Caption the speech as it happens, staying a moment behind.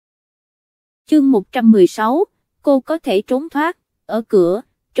chương 116, cô có thể trốn thoát. Ở cửa,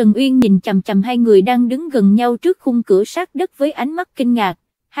 Trần Uyên nhìn chằm chằm hai người đang đứng gần nhau trước khung cửa sát đất với ánh mắt kinh ngạc,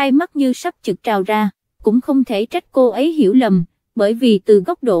 hai mắt như sắp trực trào ra, cũng không thể trách cô ấy hiểu lầm, bởi vì từ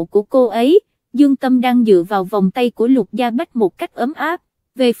góc độ của cô ấy, Dương Tâm đang dựa vào vòng tay của Lục Gia Bách một cách ấm áp.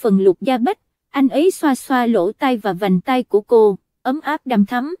 Về phần Lục Gia Bách, anh ấy xoa xoa lỗ tai và vành tai của cô, ấm áp đằm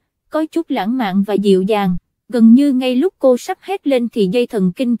thắm, có chút lãng mạn và dịu dàng. Gần như ngay lúc cô sắp hét lên thì dây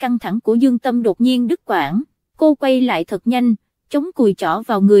thần kinh căng thẳng của Dương Tâm đột nhiên đứt quãng, cô quay lại thật nhanh, chống cùi chỏ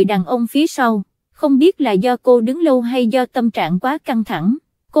vào người đàn ông phía sau, không biết là do cô đứng lâu hay do tâm trạng quá căng thẳng,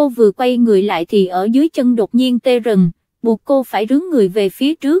 cô vừa quay người lại thì ở dưới chân đột nhiên tê rần, buộc cô phải rướn người về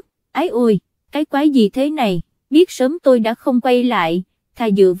phía trước. Ái ôi, cái quái gì thế này, biết sớm tôi đã không quay lại, thà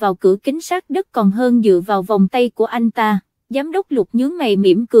dựa vào cửa kính sát đất còn hơn dựa vào vòng tay của anh ta. Giám đốc Lục nhướng mày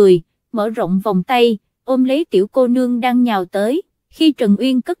mỉm cười, mở rộng vòng tay, ôm lấy tiểu cô nương đang nhào tới. Khi Trần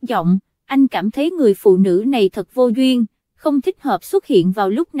Uyên cất giọng, anh cảm thấy người phụ nữ này thật vô duyên, không thích hợp xuất hiện vào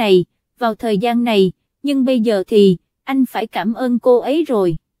lúc này, vào thời gian này, nhưng bây giờ thì, anh phải cảm ơn cô ấy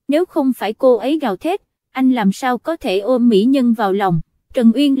rồi, nếu không phải cô ấy gào thét, anh làm sao có thể ôm mỹ nhân vào lòng.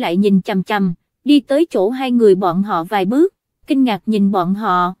 Trần Uyên lại nhìn chằm chằm, đi tới chỗ hai người bọn họ vài bước, kinh ngạc nhìn bọn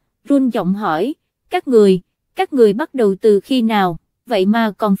họ, run giọng hỏi, các người bắt đầu từ khi nào, vậy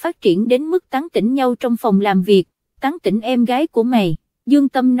mà còn phát triển đến mức tán tỉnh nhau trong phòng làm việc, tán tỉnh em gái của mày. Dương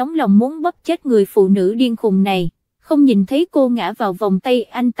Tâm nóng lòng muốn bóp chết người phụ nữ điên khùng này, không nhìn thấy cô ngã vào vòng tay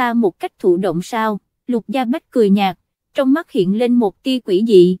anh ta một cách thụ động sao? Lục Gia Bách cười nhạt, trong mắt hiện lên một tia quỷ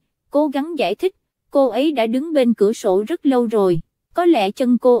dị, cố gắng giải thích, cô ấy đã đứng bên cửa sổ rất lâu rồi, có lẽ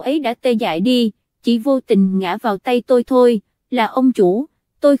chân cô ấy đã tê dại đi, chỉ vô tình ngã vào tay tôi thôi, là ông chủ,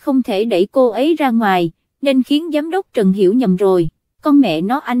 tôi không thể đẩy cô ấy ra ngoài, nên khiến giám đốc Trần hiểu nhầm rồi. Con mẹ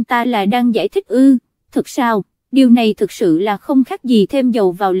nó, anh ta là đang giải thích ư? Thật sao? Điều này thực sự là không khác gì thêm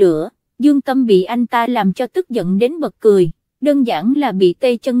dầu vào lửa. Dương Tâm bị anh ta làm cho tức giận đến bật cười, đơn giản là bị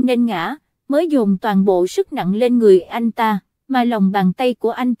tê chân nên ngã, mới dồn toàn bộ sức nặng lên người anh ta, mà lòng bàn tay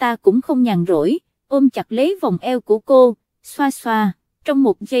của anh ta cũng không nhàn rỗi, ôm chặt lấy vòng eo của cô, xoa xoa. Trong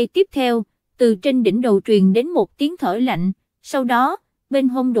một giây tiếp theo, từ trên đỉnh đầu truyền đến một tiếng thở lạnh, sau đó, bên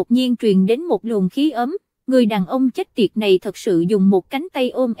hông đột nhiên truyền đến một luồng khí ấm. Người đàn ông chết tiệt này thật sự dùng một cánh tay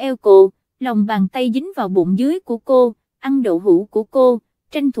ôm eo cô, lòng bàn tay dính vào bụng dưới của cô, ăn đậu hũ của cô,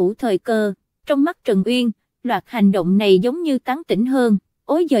 tranh thủ thời cơ. Trong mắt Trần Uyên, loạt hành động này giống như tán tỉnh hơn.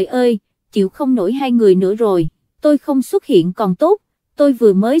 Ôi giời ơi, chịu không nổi hai người nữa rồi, tôi không xuất hiện còn tốt, tôi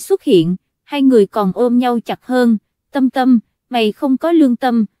vừa mới xuất hiện, hai người còn ôm nhau chặt hơn. Tâm Tâm, mày không có lương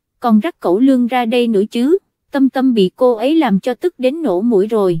tâm, còn rắc cẩu lương ra đây nữa chứ. Tâm Tâm bị cô ấy làm cho tức đến nổ mũi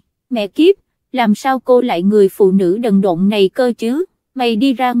rồi, mẹ kiếp, làm sao cô lại người phụ nữ đần độn này cơ chứ, mày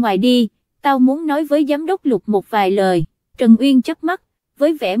đi ra ngoài đi, tao muốn nói với giám đốc Lục một vài lời. Trần Uyên chớp mắt,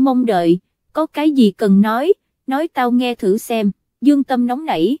 với vẻ mong đợi, có cái gì cần nói tao nghe thử xem. Dương Tâm nóng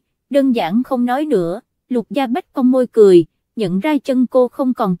nảy, đơn giản không nói nữa. Lục Gia Bách cong môi cười, nhận ra chân cô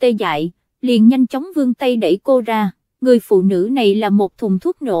không còn tê dại, liền nhanh chóng vươn tay đẩy cô ra. Người phụ nữ này là một thùng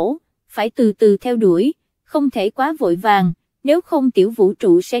thuốc nổ, phải từ từ theo đuổi, không thể quá vội vàng, nếu không tiểu vũ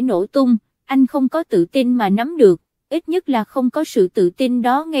trụ sẽ nổ tung. Anh không có tự tin mà nắm được, ít nhất là không có sự tự tin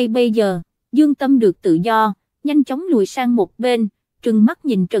đó ngay bây giờ. Dương Tâm được tự do, nhanh chóng lùi sang một bên, trừng mắt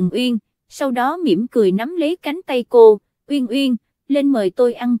nhìn Trần Uyên, sau đó mỉm cười nắm lấy cánh tay cô. Uyên Uyên, lên mời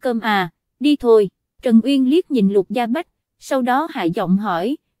tôi ăn cơm à, đi thôi. Trần Uyên liếc nhìn Lục Gia Bách, sau đó hạ giọng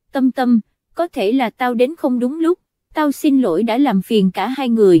hỏi, Tâm Tâm, có thể là tao đến không đúng lúc, tao xin lỗi đã làm phiền cả hai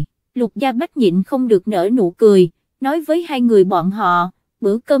người. Lục Gia Bách nhịn không được nở nụ cười, nói với hai người bọn họ,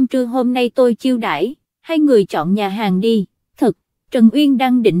 bữa cơm trưa hôm nay tôi chiêu đãi, hai người chọn nhà hàng đi. Thật, Trần Uyên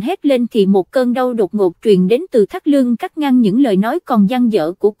đang định hét lên thì một cơn đau đột ngột truyền đến từ thắt lưng cắt ngang những lời nói còn dang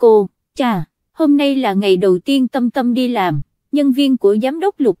dở của cô. Chà, hôm nay là ngày đầu tiên Tâm Tâm đi làm, nhân viên của giám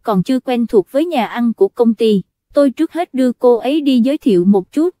đốc Lục còn chưa quen thuộc với nhà ăn của công ty, tôi trước hết đưa cô ấy đi giới thiệu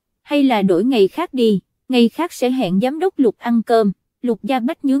một chút, hay là đổi ngày khác đi, ngày khác sẽ hẹn giám đốc Lục ăn cơm. Lục Gia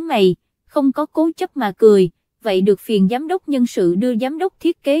Bách nhướng mày, không có cố chấp mà cười, vậy được phiền giám đốc nhân sự đưa giám đốc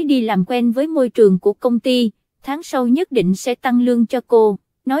thiết kế đi làm quen với môi trường của công ty, tháng sau nhất định sẽ tăng lương cho cô.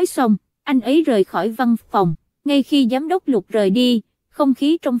 Nói xong, anh ấy rời khỏi văn phòng, ngay khi giám đốc Lục rời đi, không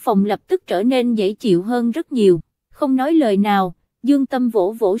khí trong phòng lập tức trở nên dễ chịu hơn rất nhiều. Không nói lời nào, Dương Tâm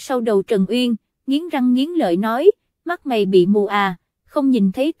vỗ vỗ sau đầu Trần Uyên, nghiến răng nghiến lợi nói, mắt mày bị mù à, không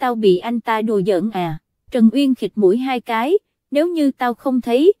nhìn thấy tao bị anh ta đùa giỡn à. Trần Uyên khịt mũi hai cái, nếu như tao không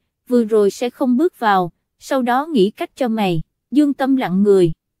thấy, vừa rồi sẽ không bước vào, sau đó nghĩ cách cho mày. Dương Tâm lặng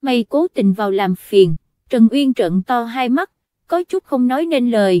người, mày cố tình vào làm phiền. Trần Uyên trợn to hai mắt, có chút không nói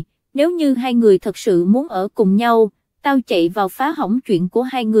nên lời, nếu như hai người thật sự muốn ở cùng nhau, tao chạy vào phá hỏng chuyện của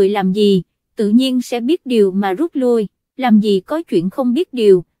hai người làm gì, tự nhiên sẽ biết điều mà rút lui, làm gì có chuyện không biết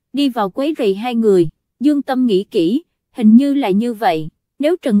điều, đi vào quấy rầy hai người. Dương Tâm nghĩ kỹ, hình như là như vậy,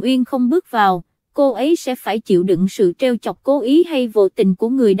 nếu Trần Uyên không bước vào, cô ấy sẽ phải chịu đựng sự trêu chọc cố ý hay vô tình của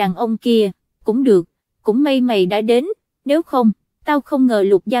người đàn ông kia. Cũng được, cũng may mày đã đến, nếu không, tao không ngờ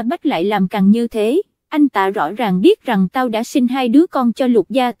Lục Gia Bách lại làm càng như thế. Anh ta rõ ràng biết rằng tao đã sinh hai đứa con cho Lục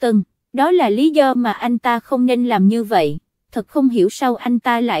Gia Tân, đó là lý do mà anh ta không nên làm như vậy. Thật không hiểu sao anh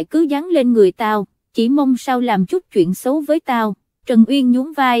ta lại cứ dán lên người tao, chỉ mong sao làm chút chuyện xấu với tao. Trần Uyên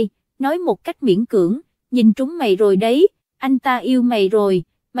nhún vai, nói một cách miễn cưỡng, nhìn trúng mày rồi đấy, anh ta yêu mày rồi,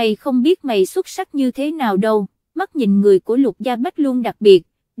 mày không biết mày xuất sắc như thế nào đâu. Mắt nhìn người của Lục Gia Bách luôn đặc biệt,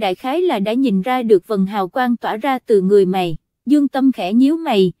 đại khái là đã nhìn ra được vầng hào quang tỏa ra từ người mày. Dương Tâm khẽ nhíu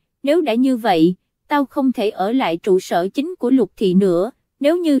mày, nếu đã như vậy, tao không thể ở lại trụ sở chính của Lục thị nữa,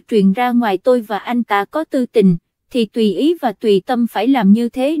 nếu như truyền ra ngoài tôi và anh ta có tư tình, thì tùy ý và tùy tâm phải làm như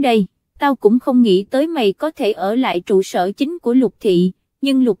thế đây. Tao cũng không nghĩ tới mày có thể ở lại trụ sở chính của Lục thị,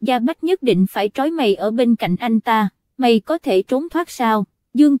 nhưng Lục Gia Bách nhất định phải trói mày ở bên cạnh anh ta, mày có thể trốn thoát sao?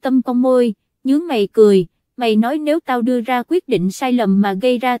 Dương Tâm cong môi, nhướng mày cười, mày nói nếu tao đưa ra quyết định sai lầm mà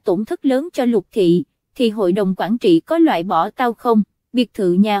gây ra tổn thất lớn cho Lục thị, thì hội đồng quản trị có loại bỏ tao không? Biệt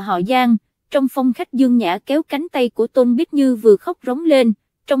thự nhà họ Giang, trong phòng khách Dương Nhã kéo cánh tay của Tôn Bích Như vừa khóc rống lên,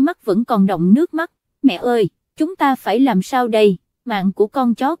 trong mắt vẫn còn đọng nước mắt. Mẹ ơi, chúng ta phải làm sao đây? Mạng của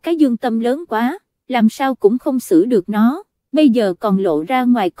con chó cái Dương Tâm lớn quá, làm sao cũng không xử được nó, bây giờ còn lộ ra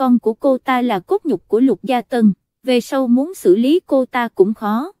ngoài con của cô ta là cốt nhục của Lục Gia Tân, về sau muốn xử lý cô ta cũng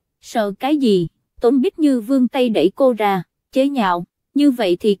khó. Sợ cái gì? Tôn Bích Như vươn tay đẩy cô ra, chế nhạo, như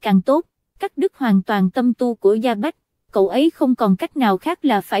vậy thì càng tốt, cắt đứt hoàn toàn tâm tu của Gia Bách, cậu ấy không còn cách nào khác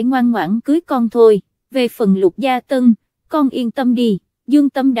là phải ngoan ngoãn cưới con thôi. Về phần Lục Gia Tân, con yên tâm đi, Dương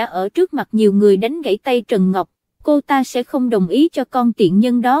Tâm đã ở trước mặt nhiều người đánh gãy tay Trần Ngọc, cô ta sẽ không đồng ý cho con tiện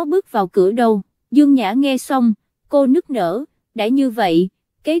nhân đó bước vào cửa đâu. Dương Nhã nghe xong, cô nức nở, đã như vậy,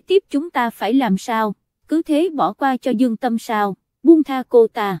 kế tiếp chúng ta phải làm sao? Cứ thế bỏ qua cho Dương Tâm sao? Buông tha cô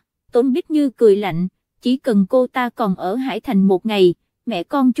ta. Tôn Bích Như cười lạnh, chỉ cần cô ta còn ở Hải Thành một ngày, mẹ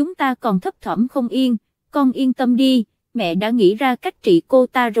con chúng ta còn thấp thỏm không yên, con yên tâm đi, mẹ đã nghĩ ra cách trị cô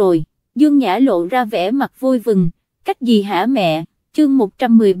ta rồi. Dương Nhã lộ ra vẻ mặt vui vừng, cách gì hả mẹ? Chương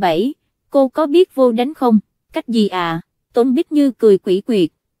 117, cô có biết vô đánh không? Cách gì à? Tôn Bích Như cười quỷ quyệt,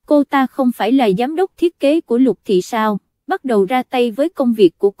 cô ta không phải là giám đốc thiết kế của Lục thị sao? Bắt đầu ra tay với công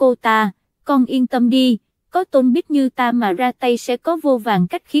việc của cô ta, con yên tâm đi, có Tôn Bích Như ta mà ra tay sẽ có vô vàn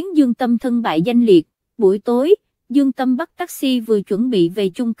cách khiến Dương Tâm thân bại danh liệt. Buổi tối, Dương Tâm bắt taxi vừa chuẩn bị về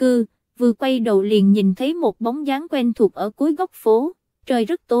chung cư, vừa quay đầu liền nhìn thấy một bóng dáng quen thuộc ở cuối góc phố. Trời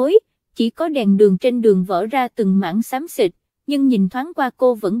rất tối, chỉ có đèn đường trên đường vỡ ra từng mảng xám xịt, nhưng nhìn thoáng qua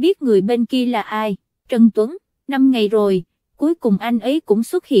cô vẫn biết người bên kia là ai. Trần Tuấn, 5 ngày rồi, cuối cùng anh ấy cũng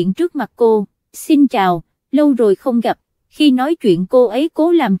xuất hiện trước mặt cô. Xin chào, lâu rồi không gặp. Khi nói chuyện cô ấy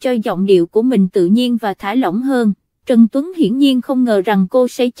cố làm cho giọng điệu của mình tự nhiên và thả lỏng hơn. Trần Tuấn hiển nhiên không ngờ rằng cô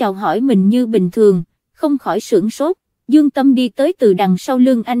sẽ chào hỏi mình như bình thường, không khỏi sửng sốt. Dương Tâm đi tới từ đằng sau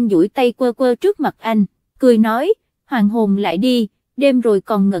lưng anh duỗi tay quơ quơ trước mặt anh, cười nói, hoàn hồn lại đi, đêm rồi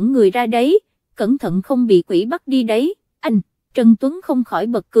còn ngẩn người ra đấy, cẩn thận không bị quỷ bắt đi đấy. Anh, Trần Tuấn không khỏi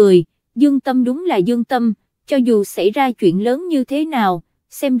bật cười, Dương Tâm đúng là Dương Tâm, cho dù xảy ra chuyện lớn như thế nào,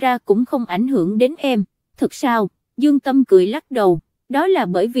 xem ra cũng không ảnh hưởng đến em. Thật sao? Dương Tâm cười lắc đầu, đó là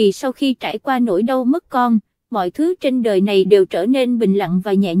bởi vì sau khi trải qua nỗi đau mất con, mọi thứ trên đời này đều trở nên bình lặng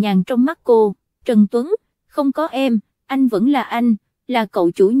và nhẹ nhàng trong mắt cô. Trần Tuấn, không có em, anh vẫn là anh, là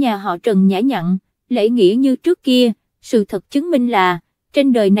cậu chủ nhà họ Trần nhã nhặn, lễ nghĩa như trước kia. Sự thật chứng minh là,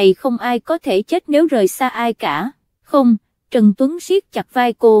 trên đời này không ai có thể chết nếu rời xa ai cả. Không, Trần Tuấn siết chặt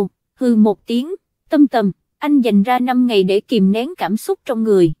vai cô, hừ một tiếng, Tâm Tâm, anh dành ra 5 ngày để kìm nén cảm xúc trong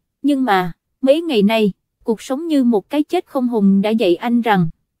người, nhưng mà, mấy ngày nay, cuộc sống như một cái chết không hồn đã dạy anh rằng,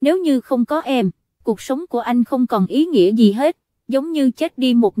 nếu như không có em, cuộc sống của anh không còn ý nghĩa gì hết, giống như chết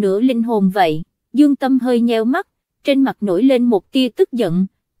đi một nửa linh hồn vậy. Dương Tâm hơi nheo mắt, trên mặt nổi lên một tia tức giận,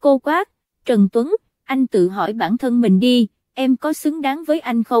 cô quát, Trần Tuấn, anh tự hỏi bản thân mình đi, em có xứng đáng với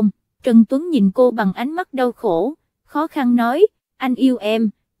anh không? Trần Tuấn nhìn cô bằng ánh mắt đau khổ, khó khăn nói, anh yêu em,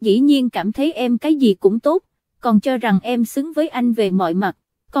 dĩ nhiên cảm thấy em cái gì cũng tốt, còn cho rằng em xứng với anh về mọi mặt,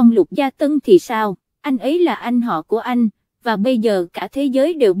 còn Lục Gia Tân thì sao? Anh ấy là anh họ của anh, và bây giờ cả thế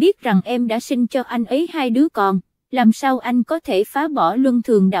giới đều biết rằng em đã sinh cho anh ấy 2 đứa con, làm sao anh có thể phá bỏ luân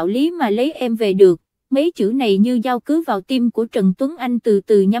thường đạo lý mà lấy em về được? Mấy chữ này như dao cứ vào tim của Trần Tuấn. Anh từ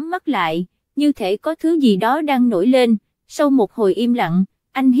từ nhắm mắt lại, như thể có thứ gì đó đang nổi lên. Sau một hồi im lặng,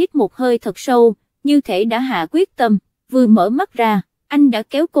 anh hít một hơi thật sâu, như thể đã hạ quyết tâm. Vừa mở mắt ra, anh đã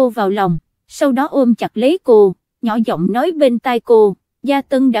kéo cô vào lòng, sau đó ôm chặt lấy cô, nhỏ giọng nói bên tai cô, Gia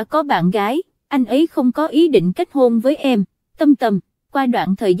Tân đã có bạn gái. anh ấy không có ý định kết hôn với em. Tâm Tâm, qua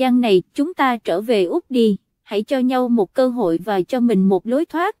đoạn thời gian này chúng ta trở về Úc đi, hãy cho nhau một cơ hội và cho mình một lối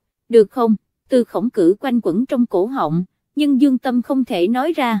thoát, được không? Từ khổng cử quanh quẩn trong cổ họng, nhưng Dương Tâm không thể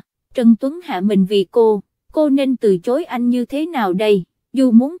nói ra. Trần Tuấn hạ mình vì cô nên từ chối anh như thế nào đây?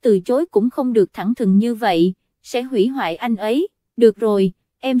 Dù muốn từ chối cũng không được thẳng thừng như vậy, sẽ hủy hoại anh ấy. Được rồi,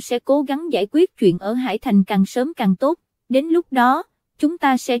 em sẽ cố gắng giải quyết chuyện ở Hải Thành càng sớm càng tốt, đến lúc đó, chúng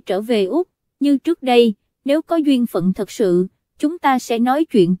ta sẽ trở về Úc, như trước đây, nếu có duyên phận thật sự, chúng ta sẽ nói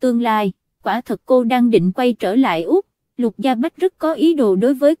chuyện tương lai. Quả thật cô đang định quay trở lại Úc, Lục Gia Bách rất có ý đồ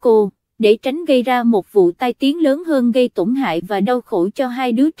đối với cô, để tránh gây ra một vụ tai tiếng lớn hơn gây tổn hại và đau khổ cho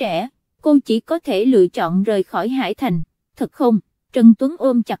hai đứa trẻ, cô chỉ có thể lựa chọn rời khỏi Hải Thành. Thật không? Trần Tuấn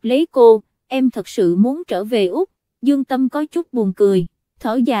ôm chặt lấy cô, em thật sự muốn trở về Úc. Dương Tâm có chút buồn cười,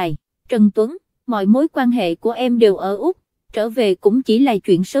 thở dài, Trần Tuấn, mọi mối quan hệ của em đều ở Úc, trở về cũng chỉ là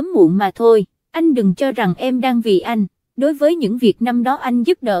chuyện sớm muộn mà thôi, anh đừng cho rằng em đang vì anh, đối với những việc năm đó anh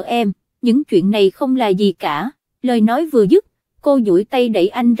giúp đỡ em, những chuyện này không là gì cả. Lời nói vừa dứt, cô duỗi tay đẩy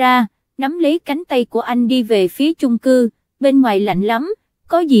anh ra, nắm lấy cánh tay của anh đi về phía chung cư, bên ngoài lạnh lắm,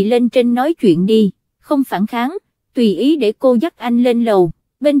 có gì lên trên nói chuyện đi, không phản kháng, tùy ý để cô dắt anh lên lầu.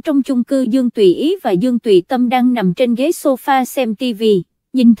 Bên trong chung cư Dương Tùy Ý và Dương Tùy Tâm đang nằm trên ghế sofa xem TV,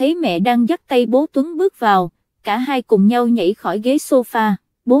 nhìn thấy mẹ đang dắt tay bố Tuấn bước vào, cả hai cùng nhau nhảy khỏi ghế sofa.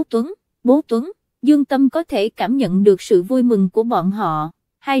 Bố Tuấn, Dương Tâm có thể cảm nhận được sự vui mừng của bọn họ,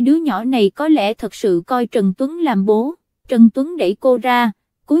 hai đứa nhỏ này có lẽ thật sự coi Trần Tuấn làm bố. Trần Tuấn đẩy cô ra,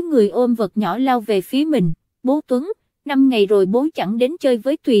 cúi người ôm vật nhỏ lao về phía mình. Bố Tuấn, 5 ngày rồi bố chẳng đến chơi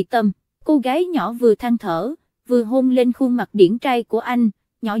với Tùy Tâm. Cô gái nhỏ vừa than thở, vừa hôn lên khuôn mặt điển trai của anh,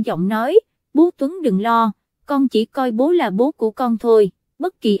 nhỏ giọng nói, bố Tuấn đừng lo, con chỉ coi bố là bố của con thôi,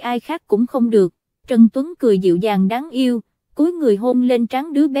 bất kỳ ai khác cũng không được. Trần Tuấn cười dịu dàng đáng yêu, cúi người hôn lên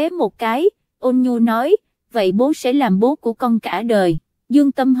trán đứa bé một cái, ôn nhu nói, vậy bố sẽ làm bố của con cả đời.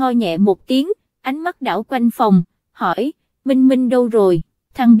 Dương Tâm ho nhẹ một tiếng, ánh mắt đảo quanh phòng, hỏi, Minh Minh đâu rồi,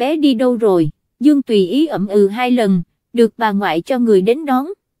 thằng bé đi đâu rồi? Dương Tùy Ý ậm ừ 2 lần, được bà ngoại cho người đến đón,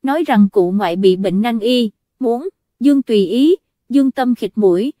 nói rằng cụ ngoại bị bệnh nan y, muốn. Dương Tùy Ý, Dương Tâm khịt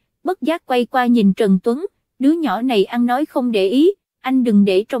mũi, bất giác quay qua nhìn Trần Tuấn, đứa nhỏ này ăn nói không để ý, anh đừng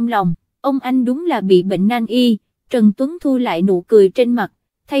để trong lòng, ông anh đúng là bị bệnh nan y. Trần Tuấn thu lại nụ cười trên mặt,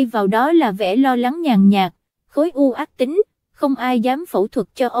 thay vào đó là vẻ lo lắng nhàn nhạt, khối u ác tính, không ai dám phẫu thuật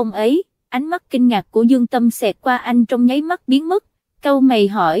cho ông ấy. Ánh mắt kinh ngạc của Dương Tâm xẹt qua anh trong nháy mắt biến mất, cau mày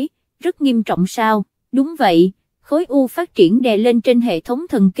hỏi, rất nghiêm trọng sao? Đúng vậy, khối u phát triển đè lên trên hệ thống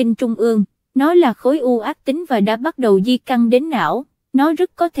thần kinh trung ương, nó là khối u ác tính và đã bắt đầu di căn đến não, nó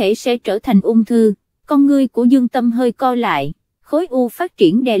rất có thể sẽ trở thành ung thư. Con ngươi của Dương Tâm hơi co lại, khối u phát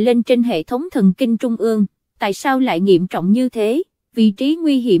triển đè lên trên hệ thống thần kinh trung ương, tại sao lại nghiêm trọng như thế? Vị trí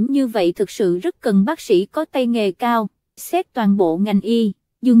nguy hiểm như vậy thực sự rất cần bác sĩ có tay nghề cao. Xét toàn bộ ngành y,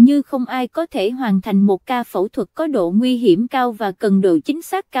 dường như không ai có thể hoàn thành một ca phẫu thuật có độ nguy hiểm cao và cần độ chính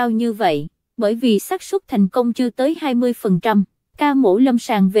xác cao như vậy, bởi vì xác suất thành công chưa tới 20%, ca mổ lâm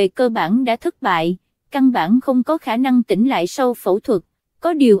sàng về cơ bản đã thất bại, căn bản không có khả năng tỉnh lại sau phẫu thuật.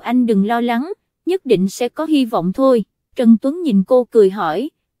 Có điều anh đừng lo lắng, nhất định sẽ có hy vọng thôi. Trần Tuấn nhìn cô cười hỏi,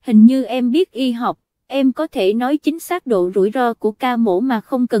 hình như em biết y học, em có thể nói chính xác độ rủi ro của ca mổ mà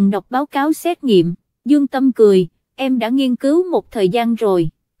không cần đọc báo cáo xét nghiệm. Dương Tâm cười, em đã nghiên cứu một thời gian rồi,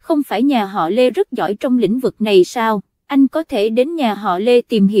 không phải nhà họ Lê rất giỏi trong lĩnh vực này sao? Anh có thể đến nhà họ Lê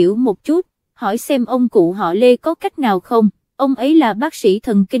tìm hiểu một chút, hỏi xem ông cụ họ Lê có cách nào không, ông ấy là bác sĩ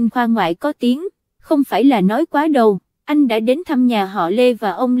thần kinh khoa ngoại có tiếng, không phải là nói quá đâu. Anh đã đến thăm nhà họ Lê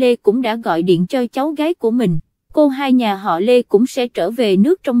và ông Lê cũng đã gọi điện cho cháu gái của mình, cô hai nhà họ Lê cũng sẽ trở về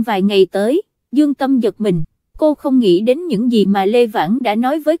nước trong vài ngày tới. Dương Tâm giật mình, cô không nghĩ đến những gì mà Lê Vãn đã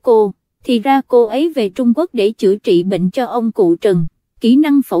nói với cô, thì ra cô ấy về Trung Quốc để chữa trị bệnh cho ông cụ Trần. Kỹ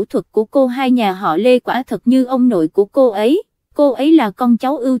năng phẫu thuật của cô hai nhà họ Lê quả thật như ông nội của cô ấy là con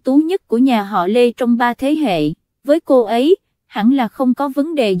cháu ưu tú nhất của nhà họ Lê trong 3 thế hệ, với cô ấy, hẳn là không có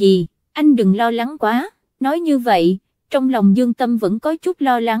vấn đề gì, anh đừng lo lắng quá. Nói như vậy, trong lòng Dương Tâm vẫn có chút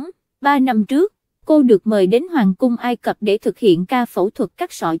lo lắng. 3 năm trước, cô được mời đến Hoàng cung Ai Cập để thực hiện ca phẫu thuật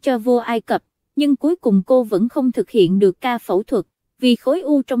cắt sọ cho vua Ai Cập, nhưng cuối cùng cô vẫn không thực hiện được ca phẫu thuật, vì khối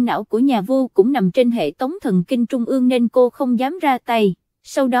u trong não của nhà vua cũng nằm trên hệ thống thần kinh trung ương nên cô không dám ra tay.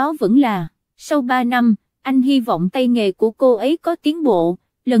 Sau đó vẫn là, sau 3 năm, anh hy vọng tay nghề của cô ấy có tiến bộ,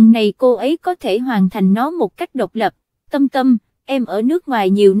 lần này cô ấy có thể hoàn thành nó một cách độc lập. Tâm Tâm, em ở nước ngoài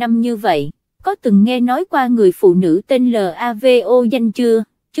nhiều năm như vậy, có từng nghe nói qua người phụ nữ tên Lavo danh chưa?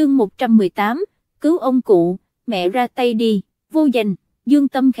 Chương 118, cứu ông cụ, mẹ ra tay đi. Vô danh. Dương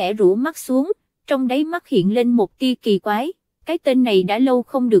Tâm khẽ rũ mắt xuống, trong đáy mắt hiện lên một tia kỳ quái, cái tên này đã lâu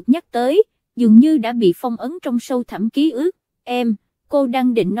không được nhắc tới, dường như đã bị phong ấn trong sâu thẳm ký ức. Cô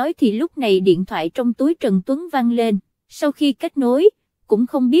đang định nói thì lúc này điện thoại trong túi Trần Tuấn vang lên, sau khi kết nối, cũng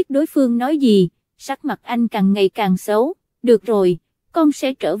không biết đối phương nói gì, sắc mặt anh càng ngày càng xấu. Được rồi, con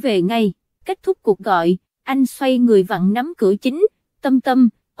sẽ trở về ngay. Kết thúc cuộc gọi, anh xoay người vặn nắm cửa chính. Tâm,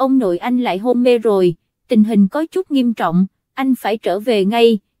 ông nội anh lại hôn mê rồi, tình hình có chút nghiêm trọng, anh phải trở về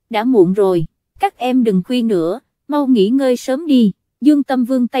ngay, đã muộn rồi, các em đừng khuya nữa, mau nghỉ ngơi sớm đi. Dương Tâm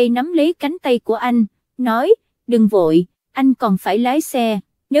vươn tay nắm lấy cánh tay của anh, nói, đừng vội, anh còn phải lái xe,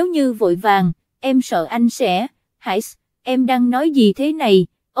 nếu như vội vàng, em sợ anh sẽ, em đang nói gì thế này,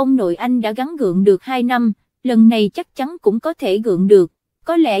 ông nội anh đã gắng gượng được 2 năm, lần này chắc chắn cũng có thể gượng được.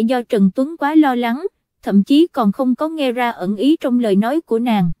 Có lẽ do Trần Tuấn quá lo lắng, thậm chí còn không có nghe ra ẩn ý trong lời nói của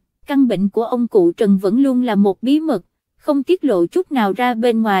nàng. Căn bệnh của ông cụ Trần vẫn luôn là một bí mật, không tiết lộ chút nào ra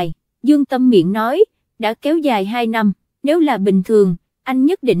bên ngoài. Dương Tâm miệng nói, đã kéo dài 2 năm, nếu là bình thường, anh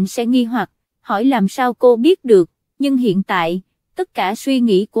nhất định sẽ nghi hoặc, hỏi làm sao cô biết được, nhưng hiện tại, tất cả suy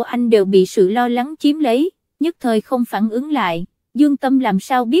nghĩ của anh đều bị sự lo lắng chiếm lấy, nhất thời không phản ứng lại. Dương Tâm làm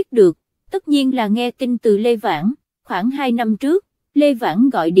sao biết được, tất nhiên là nghe tin từ Lê Vãn. Khoảng 2 năm trước, Lê Vãn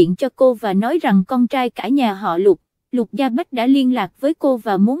gọi điện cho cô và nói rằng con trai cả nhà họ Lục Gia Bách đã liên lạc với cô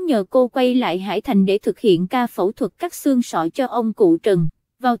và muốn nhờ cô quay lại Hải Thành để thực hiện ca phẫu thuật cắt xương sọ cho ông cụ Trần.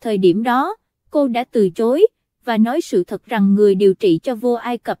 Vào thời điểm đó, cô đã từ chối, và nói sự thật rằng người điều trị cho vua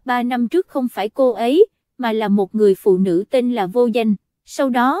Ai Cập 3 năm trước không phải cô ấy, mà là một người phụ nữ tên là Vô Danh. Sau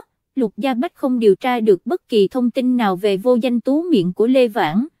đó, Lục Gia Bách không điều tra được bất kỳ thông tin nào về vô danh tú miệng của Lê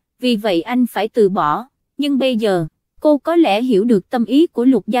Vãn, vì vậy anh phải từ bỏ. Nhưng bây giờ, cô có lẽ hiểu được tâm ý của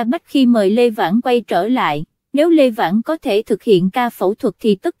Lục Gia Bách khi mời Lê Vãn quay trở lại. Nếu Lê Vãn có thể thực hiện ca phẫu thuật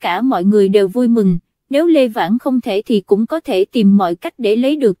thì tất cả mọi người đều vui mừng, nếu Lê Vãn không thể thì cũng có thể tìm mọi cách để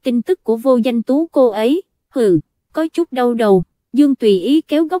lấy được tin tức của vô danh tú cô ấy. Có chút đau đầu, Dương tùy ý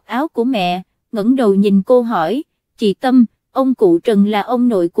kéo góc áo của mẹ, ngẩng đầu nhìn cô hỏi, chị Tâm, ông cụ Trần là ông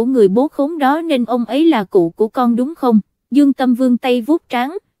nội của người bố khốn đó nên ông ấy là cụ của con đúng không? Dương Tâm vươn tay vuốt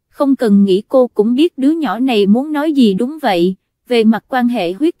trán, không cần nghĩ cô cũng biết đứa nhỏ này muốn nói gì. Đúng vậy, về mặt quan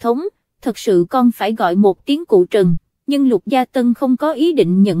hệ huyết thống, thật sự con phải gọi một tiếng cụ Trần, nhưng Lục Gia Tân không có ý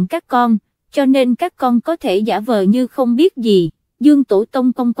định nhận các con, cho nên các con có thể giả vờ như không biết gì. Dương Tổ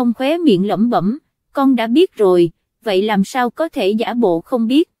Tông cong cong khóe miệng lẩm bẩm, con đã biết rồi, vậy làm sao có thể giả bộ không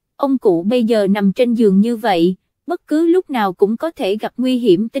biết, ông cụ bây giờ nằm trên giường như vậy, bất cứ lúc nào cũng có thể gặp nguy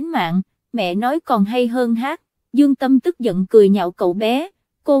hiểm tính mạng, mẹ nói còn hay hơn hát. Dương Tâm tức giận cười nhạo cậu bé,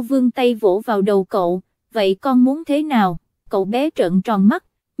 cô vươn tay vỗ vào đầu cậu, vậy con muốn thế nào? Cậu bé trợn tròn mắt,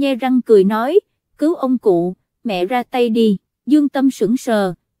 nhe răng cười nói, cứu ông cụ, mẹ ra tay đi. Dương Tâm sững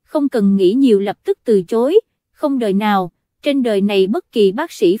sờ, không cần nghĩ nhiều lập tức từ chối, không đời nào, trên đời này bất kỳ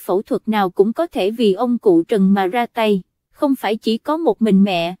bác sĩ phẫu thuật nào cũng có thể vì ông cụ Trần mà ra tay, không phải chỉ có một mình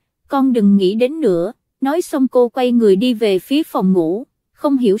mẹ, con đừng nghĩ đến nữa. Nói xong cô quay người đi về phía phòng ngủ,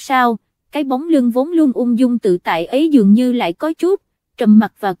 không hiểu sao, cái bóng lưng vốn luôn ung dung tự tại ấy dường như lại có chút trầm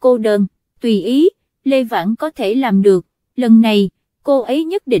mặc và cô đơn. Tùy ý, Lê Vãn có thể làm được, lần này, cô ấy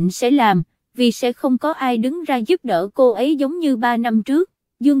nhất định sẽ làm, vì sẽ không có ai đứng ra giúp đỡ cô ấy giống như 3 năm trước.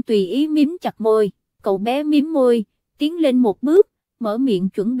 Dương tùy ý mím chặt môi, cậu bé mím môi, tiến lên một bước, mở miệng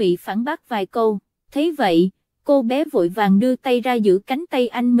chuẩn bị phản bác vài câu, thấy vậy, cô bé vội vàng đưa tay ra giữ cánh tay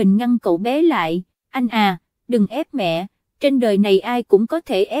anh mình ngăn cậu bé lại. Anh à, đừng ép mẹ, trên đời này ai cũng có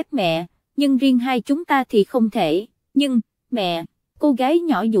thể ép mẹ, nhưng riêng hai chúng ta thì không thể. Nhưng, mẹ, cô gái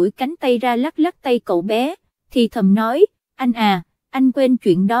nhỏ duỗi cánh tay ra lắc lắc tay cậu bé, thì thầm nói, anh à, anh quên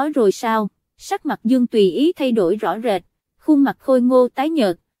chuyện đó rồi sao? Sắc mặt Dương tùy ý thay đổi rõ rệt, khuôn mặt khôi ngô tái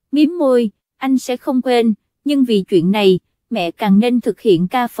nhợt, mím môi, anh sẽ không quên, nhưng vì chuyện này, mẹ càng nên thực hiện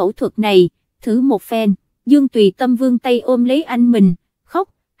ca phẫu thuật này, thử một phen. Dương Tùy Tâm vươn tay ôm lấy anh mình, khóc,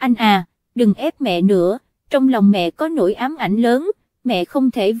 anh à, đừng ép mẹ nữa, trong lòng mẹ có nỗi ám ảnh lớn, mẹ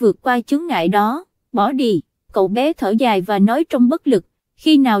không thể vượt qua chướng ngại đó, bỏ đi. Cậu bé thở dài và nói trong bất lực,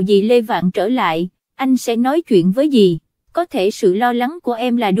 khi nào dì Lê Vạn trở lại, anh sẽ nói chuyện với dì, có thể sự lo lắng của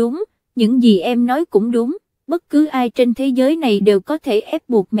em là đúng, những gì em nói cũng đúng, bất cứ ai trên thế giới này đều có thể ép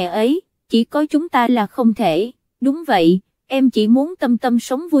buộc mẹ ấy, chỉ có chúng ta là không thể. Đúng vậy, em chỉ muốn Tâm Tâm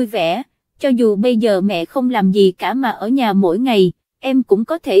sống vui vẻ, cho dù bây giờ mẹ không làm gì cả mà ở nhà mỗi ngày, em cũng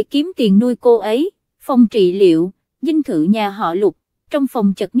có thể kiếm tiền nuôi cô ấy. Phòng trị liệu, dinh thự nhà họ Lục, trong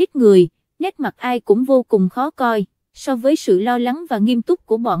phòng chật ních người, nét mặt ai cũng vô cùng khó coi, so với sự lo lắng và nghiêm túc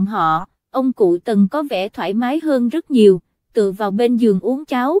của bọn họ, ông cụ Tần có vẻ thoải mái hơn rất nhiều, tựa vào bên giường uống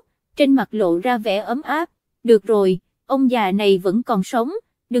cháo, trên mặt lộ ra vẻ ấm áp. Được rồi, ông già này vẫn còn sống,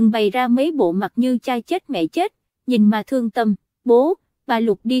 đừng bày ra mấy bộ mặt như cha chết mẹ chết, nhìn mà thương tâm. Bố, bà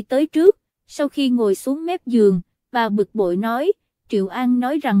Lục đi tới trước, sau khi ngồi xuống mép giường, bà bực bội nói, Triệu An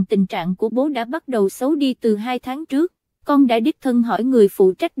nói rằng tình trạng của bố đã bắt đầu xấu đi từ 2 tháng trước, con đã đích thân hỏi người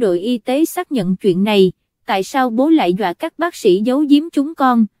phụ trách đội y tế xác nhận chuyện này, tại sao bố lại dọa các bác sĩ giấu giếm chúng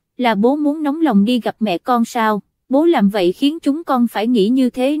con, là bố muốn nóng lòng đi gặp mẹ con sao, bố làm vậy khiến chúng con phải nghĩ như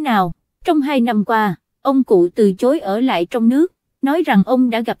thế nào. Trong 2 năm qua, ông cụ từ chối ở lại trong nước, nói rằng ông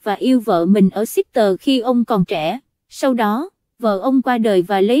đã gặp và yêu vợ mình ở Sister khi ông còn trẻ, sau đó, vợ ông qua đời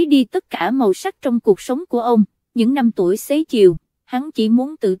và lấy đi tất cả màu sắc trong cuộc sống của ông, những năm tuổi xế chiều, hắn chỉ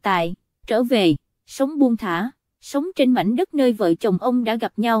muốn tự tại, trở về, sống buông thả, sống trên mảnh đất nơi vợ chồng ông đã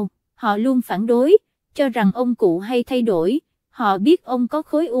gặp nhau. Họ luôn phản đối, cho rằng ông cụ hay thay đổi, họ biết ông có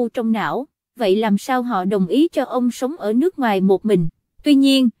khối u trong não, vậy làm sao họ đồng ý cho ông sống ở nước ngoài một mình. Tuy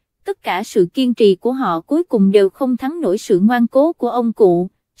nhiên, tất cả sự kiên trì của họ cuối cùng đều không thắng nổi sự ngoan cố của ông cụ.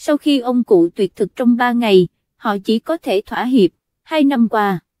 Sau khi ông cụ tuyệt thực trong 3 ngày, họ chỉ có thể thỏa hiệp. 2 năm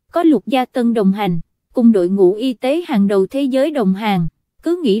qua, có Lục Gia Tân đồng hành, cùng đội ngũ y tế hàng đầu thế giới đồng hành,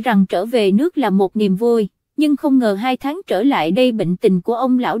 cứ nghĩ rằng trở về nước là một niềm vui, nhưng không ngờ 2 tháng trở lại đây bệnh tình của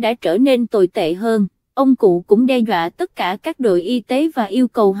ông lão đã trở nên tồi tệ hơn. Ông cụ cũng đe dọa tất cả các đội y tế và yêu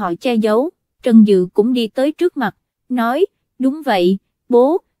cầu họ che giấu. Trần Dự cũng đi tới trước mặt, nói, đúng vậy,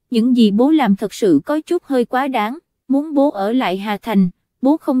 bố, những gì bố làm thật sự có chút hơi quá đáng, muốn bố ở lại Hà Thành,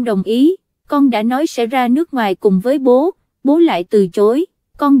 bố không đồng ý, con đã nói sẽ ra nước ngoài cùng với bố, bố lại từ chối,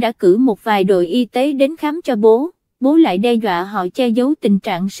 con đã cử một vài đội y tế đến khám cho bố lại đe dọa họ che giấu tình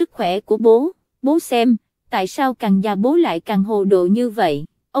trạng sức khỏe của bố xem, tại sao càng già bố lại càng hồ đồ như vậy.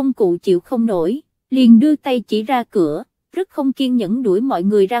 Ông cụ chịu không nổi, liền đưa tay chỉ ra cửa, rất không kiên nhẫn đuổi mọi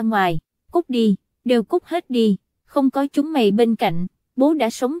người ra ngoài, cút đi, đều cút hết đi, không có chúng mày bên cạnh, bố đã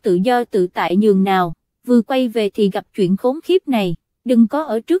sống tự do tự tại nhường nào, vừa quay về thì gặp chuyện khốn khiếp này, đừng có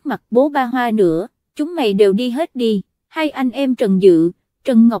ở trước mặt bố ba hoa nữa, chúng mày đều đi hết đi. Hai anh em Trần Dự,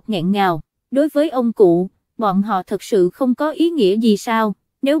 Trần Ngọc nghẹn ngào, đối với ông cụ, bọn họ thật sự không có ý nghĩa gì sao,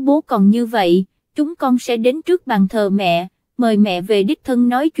 nếu bố còn như vậy, chúng con sẽ đến trước bàn thờ mẹ, mời mẹ về đích thân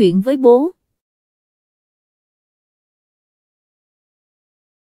nói chuyện với bố.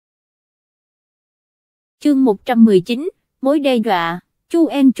 Chương 119, mối đe dọa, chu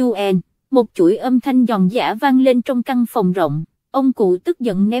en, một chuỗi âm thanh giòn giã vang lên trong căn phòng rộng, ông cụ tức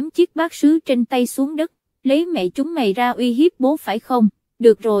giận ném chiếc bát sứ trên tay xuống đất, lấy mẹ chúng mày ra uy hiếp bố phải không,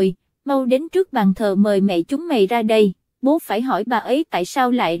 được rồi, mau đến trước bàn thờ mời mẹ chúng mày ra đây, bố phải hỏi bà ấy tại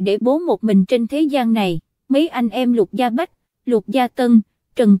sao lại để bố một mình trên thế gian này. Mấy anh em Lục Gia Bách, Lục Gia Tân,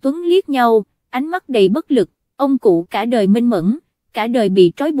 Trần Tuấn liếc nhau, ánh mắt đầy bất lực, ông cụ cả đời minh mẫn, cả đời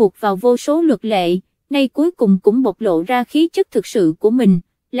bị trói buộc vào vô số luật lệ, nay cuối cùng cũng bộc lộ ra khí chất thực sự của mình,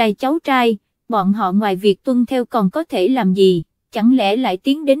 là cháu trai, bọn họ ngoài việc tuân theo còn có thể làm gì, chẳng lẽ lại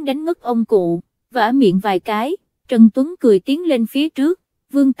tiến đến đánh ngất ông cụ, vả miệng vài cái. Trần Tuấn cười tiến lên phía trước,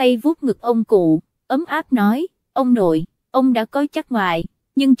 vươn tay vuốt ngực ông cụ, ấm áp nói, ông nội, ông đã có chắc ngoại,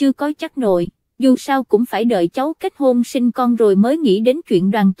 nhưng chưa có chắc nội, dù sao cũng phải đợi cháu kết hôn sinh con rồi mới nghĩ đến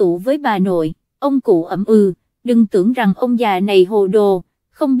chuyện đoàn tụ với bà nội. Ông cụ ậm đừng tưởng rằng ông già này hồ đồ,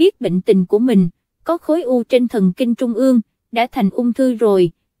 không biết bệnh tình của mình, có khối u trên thần kinh trung ương, đã thành ung thư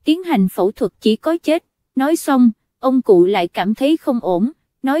rồi, tiến hành phẫu thuật chỉ có chết. Nói xong, ông cụ lại cảm thấy không ổn,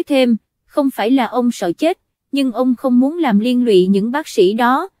 nói thêm, không phải là ông sợ chết, nhưng ông không muốn làm liên lụy những bác sĩ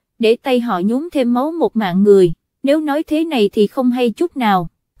đó, để tay họ nhúng thêm máu một mạng người, nếu nói thế này thì không hay chút nào,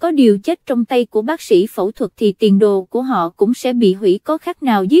 có điều chết trong tay của bác sĩ phẫu thuật thì tiền đồ của họ cũng sẽ bị hủy, có khác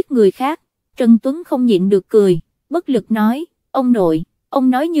nào giết người khác. Trần Tuấn không nhịn được cười, bất lực nói, ông nội, ông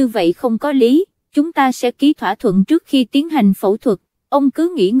nói như vậy không có lý, chúng ta sẽ ký thỏa thuận trước khi tiến hành phẫu thuật, ông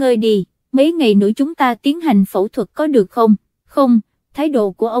cứ nghỉ ngơi đi, mấy ngày nữa chúng ta tiến hành phẫu thuật có được không? Không, thái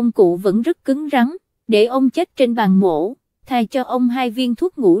độ của ông cụ vẫn rất cứng rắn, để ông chết trên bàn mổ, thà cho ông 2 viên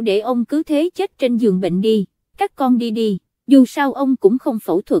thuốc ngủ để ông cứ thế chết trên giường bệnh đi, các con đi đi, dù sao ông cũng không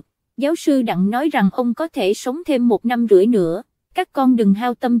phẫu thuật, giáo sư Đặng nói rằng ông có thể sống thêm 1 năm rưỡi nữa, các con đừng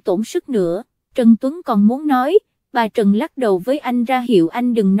hao tâm tổn sức nữa. Trần Tuấn còn muốn nói, bà Trần lắc đầu với anh ra hiệu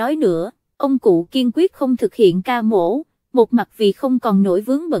anh đừng nói nữa. Ông cụ kiên quyết không thực hiện ca mổ, một mặt vì không còn nổi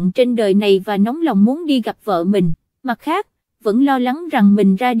vướng bận trên đời này và nóng lòng muốn đi gặp vợ mình, mặt khác, vẫn lo lắng rằng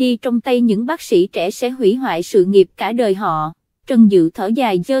mình ra đi trong tay những bác sĩ trẻ sẽ hủy hoại sự nghiệp cả đời họ. Trần Dự thở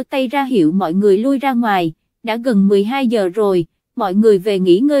dài giơ tay ra hiệu mọi người lui ra ngoài, đã gần 12 giờ rồi, mọi người về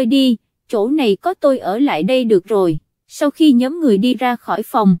nghỉ ngơi đi, chỗ này có tôi ở lại đây được rồi. Sau khi nhóm người đi ra khỏi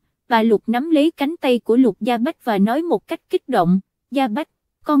phòng, bà Lục nắm lấy cánh tay của Lục Gia Bách và nói một cách kích động, Gia Bách,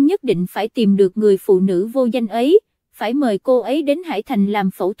 con nhất định phải tìm được người phụ nữ vô danh ấy, phải mời cô ấy đến Hải Thành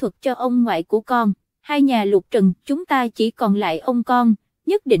làm phẫu thuật cho ông ngoại của con. Hai nhà Lục Trần chúng ta chỉ còn lại ông con,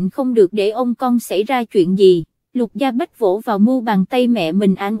 nhất định không được để ông con xảy ra chuyện gì. Lục Gia Bách vỗ vào mu bàn tay mẹ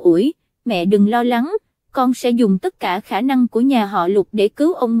mình an ủi, mẹ đừng lo lắng, con sẽ dùng tất cả khả năng của nhà họ Lục để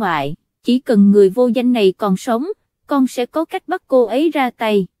cứu ông ngoại, chỉ cần người vô danh này còn sống, con sẽ có cách bắt cô ấy ra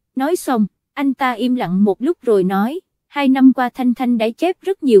tay. Nói xong, anh ta im lặng một lúc rồi nói, 2 năm qua Thanh Thanh đã chép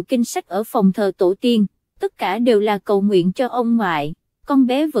rất nhiều kinh sách ở phòng thờ tổ tiên, tất cả đều là cầu nguyện cho ông ngoại, con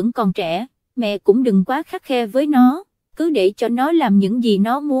bé vẫn còn trẻ, mẹ cũng đừng quá khắt khe với nó, cứ để cho nó làm những gì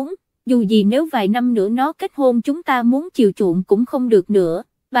nó muốn, dù gì nếu vài năm nữa nó kết hôn chúng ta muốn chiều chuộng cũng không được nữa.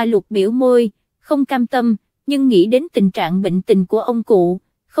 Bà Lục biểu môi, không cam tâm, nhưng nghĩ đến tình trạng bệnh tình của ông cụ,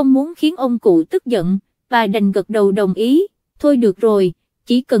 không muốn khiến ông cụ tức giận, bà đành gật đầu đồng ý, thôi được rồi,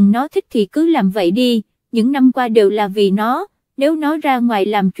 chỉ cần nó thích thì cứ làm vậy đi, những năm qua đều là vì nó, nếu nó ra ngoài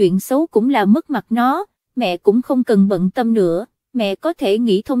làm chuyện xấu cũng là mất mặt nó, mẹ cũng không cần bận tâm nữa, mẹ có thể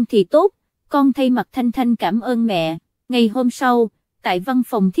nghĩ thông thì tốt, con thay mặt Thanh Thanh cảm ơn mẹ. Ngày hôm sau, tại văn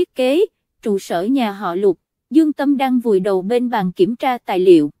phòng thiết kế, trụ sở nhà họ Lục, Dương Tâm đang vùi đầu bên bàn kiểm tra tài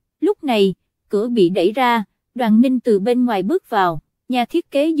liệu, lúc này, cửa bị đẩy ra, Đoàn Ninh từ bên ngoài bước vào, nhà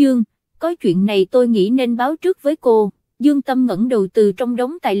thiết kế Dương, có chuyện này tôi nghĩ nên báo trước với cô. Dương Tâm ngẩng đầu từ trong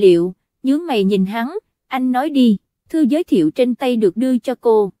đống tài liệu, nhướng mày nhìn hắn, anh nói đi, thư giới thiệu trên tay được đưa cho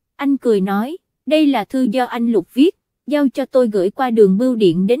cô, anh cười nói, đây là thư do anh Lục viết, giao cho tôi gửi qua đường bưu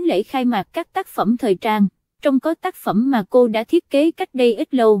điện đến lễ khai mạc các tác phẩm thời trang, trong có tác phẩm mà cô đã thiết kế cách đây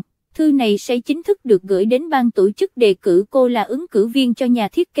ít lâu. Thư này sẽ chính thức được gửi đến ban tổ chức đề cử cô là ứng cử viên cho nhà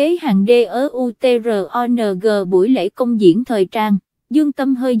thiết kế hàng DEUTRONG buổi lễ công diễn thời trang. Dương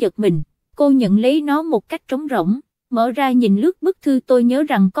Tâm hơi giật mình, cô nhận lấy nó một cách trống rỗng, mở ra nhìn lướt bức thư. Tôi nhớ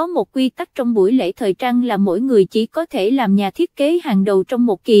rằng có một quy tắc trong buổi lễ thời trang là mỗi người chỉ có thể làm nhà thiết kế hàng đầu trong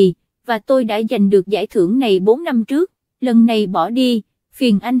một kỳ, và tôi đã giành được giải thưởng này 4 năm trước, lần này bỏ đi,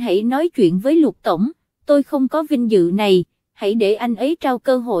 phiền anh hãy nói chuyện với Lục Tổng, tôi không có vinh dự này. Hãy để anh ấy trao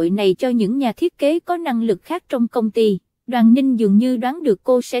cơ hội này cho những nhà thiết kế có năng lực khác trong công ty. Đoàn Ninh dường như đoán được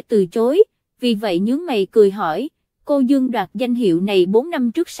cô sẽ từ chối, vì vậy nhướng mày cười hỏi, cô Dương đoạt danh hiệu này 4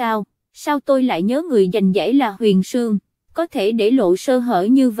 năm trước sao? Sao tôi lại nhớ người giành giải là Huyền Sương, có thể để lộ sơ hở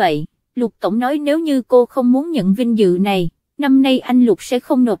như vậy? Lục Tổng nói nếu như cô không muốn nhận vinh dự này, năm nay anh Lục sẽ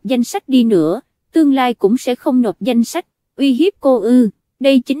không nộp danh sách đi nữa, tương lai cũng sẽ không nộp danh sách. Uy hiếp cô ư?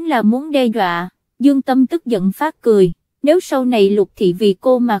 Đây chính là muốn đe dọa. Dương Tâm tức giận phát cười. Nếu sau này Lục thị vì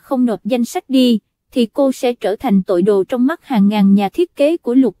cô mà không nộp danh sách đi, thì cô sẽ trở thành tội đồ trong mắt hàng ngàn nhà thiết kế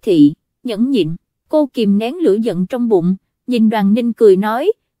của Lục thị. Nhẫn nhịn, cô kìm nén lửa giận trong bụng, nhìn Đoàn Ninh cười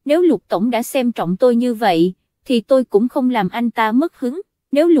nói, nếu Lục Tổng đã xem trọng tôi như vậy, thì tôi cũng không làm anh ta mất hứng.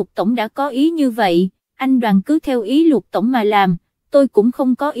 Nếu Lục Tổng đã có ý như vậy, anh Đoàn cứ theo ý Lục Tổng mà làm, tôi cũng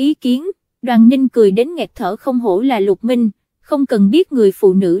không có ý kiến. Đoàn Ninh cười đến nghẹt thở, không hổ là Lục Minh, không cần biết người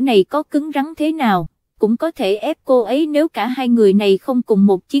phụ nữ này có cứng rắn thế nào, cũng có thể ép cô ấy. Nếu cả hai người này không cùng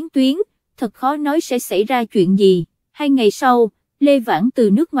một chiến tuyến, thật khó nói sẽ xảy ra chuyện gì. 2 ngày sau, Lê Vãn từ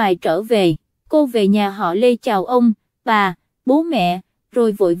nước ngoài trở về, cô về nhà họ Lê chào ông, bà, bố mẹ,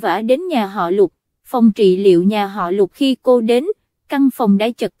 rồi vội vã đến nhà họ Lục. Phòng trị liệu nhà họ Lục khi cô đến, căn phòng đã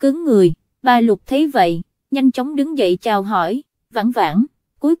chật cứng người. Bà Lục thấy vậy, nhanh chóng đứng dậy chào hỏi, Vãn Vãn,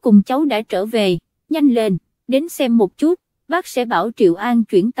 cuối cùng cháu đã trở về, nhanh lên, đến xem một chút, bác sẽ bảo Triệu An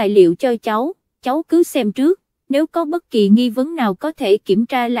chuyển tài liệu cho cháu cứ xem trước, nếu có bất kỳ nghi vấn nào có thể kiểm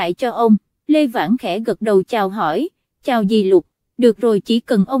tra lại cho ông. Lê Vãn khẽ gật đầu chào hỏi, chào dì Lục, được rồi, chỉ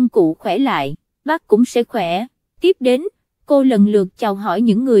cần ông cụ khỏe lại, bác cũng sẽ khỏe. Tiếp đến, cô lần lượt chào hỏi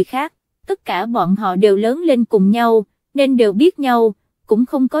những người khác, tất cả bọn họ đều lớn lên cùng nhau, nên đều biết nhau, cũng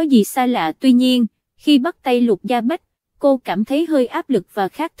không có gì xa lạ. Tuy nhiên, khi bắt tay Lục Gia Bách, cô cảm thấy hơi áp lực và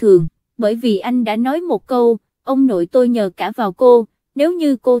khác thường, bởi vì anh đã nói một câu, ông nội tôi nhờ cả vào cô. Nếu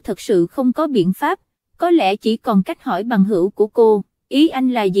như cô thật sự không có biện pháp, có lẽ chỉ còn cách hỏi bằng hữu của cô. Ý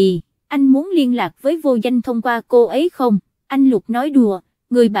anh là gì? Anh muốn liên lạc với vô danh thông qua cô ấy không? Anh Lục nói đùa,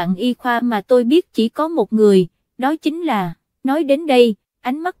 người bạn y khoa mà tôi biết chỉ có một người, đó chính là... Nói đến đây,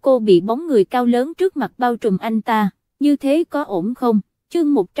 ánh mắt cô bị bóng người cao lớn trước mặt bao trùm anh ta, như thế có ổn không?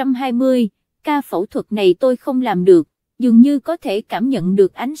 Chương 120, ca phẫu thuật này tôi không làm được. Dường như có thể cảm nhận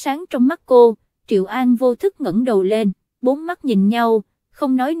được ánh sáng trong mắt cô, Triệu An vô thức ngẩng đầu lên, 4 mắt nhìn nhau,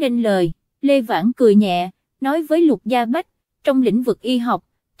 không nói nên lời. Lê Vãn cười nhẹ, nói với Lục Gia Bách, trong lĩnh vực y học,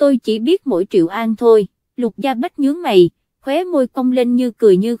 tôi chỉ biết mỗi Triệu An thôi. Lục Gia Bách nhướng mày, khóe môi cong lên như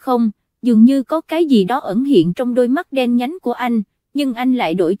cười như không, dường như có cái gì đó ẩn hiện trong đôi mắt đen nhánh của anh, nhưng anh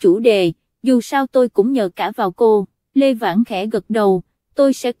lại đổi chủ đề, dù sao tôi cũng nhờ cả vào cô. Lê Vãn khẽ gật đầu,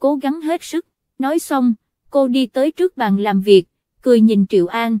 tôi sẽ cố gắng hết sức. Nói xong, cô đi tới trước bàn làm việc, cười nhìn Triệu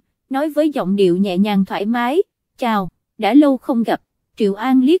An, nói với giọng điệu nhẹ nhàng thoải mái, chào, đã lâu không gặp. Triệu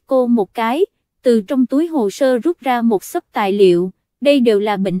An liếc cô một cái, từ trong túi hồ sơ rút ra một xấp tài liệu, đây đều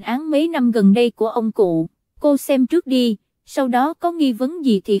là bệnh án mấy năm gần đây của ông cụ, cô xem trước đi, sau đó có nghi vấn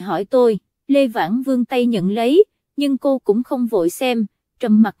gì thì hỏi tôi. Lê Vãn vươn tay nhận lấy, nhưng cô cũng không vội xem,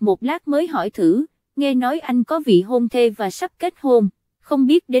 trầm mặc một lát mới hỏi thử, nghe nói anh có vị hôn thê và sắp kết hôn, không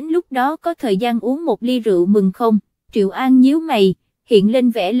biết đến lúc đó có thời gian uống một ly rượu mừng không? Triệu An nhíu mày, hiện lên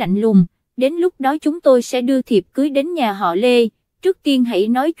vẻ lạnh lùng, đến lúc đó chúng tôi sẽ đưa thiệp cưới đến nhà họ Lê, trước tiên hãy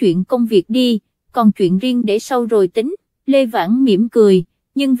nói chuyện công việc đi, còn chuyện riêng để sau rồi tính. Lê Vãn mỉm cười,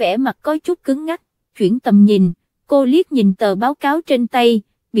 nhưng vẻ mặt có chút cứng ngắc, chuyển tầm nhìn, cô liếc nhìn tờ báo cáo trên tay,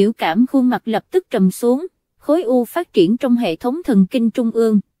 biểu cảm khuôn mặt lập tức trầm xuống, khối u phát triển trong hệ thống thần kinh trung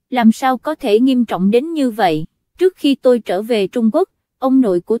ương, làm sao có thể nghiêm trọng đến như vậy? Trước khi tôi trở về Trung Quốc, ông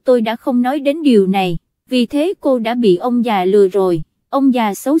nội của tôi đã không nói đến điều này, vì thế cô đã bị ông già lừa rồi, ông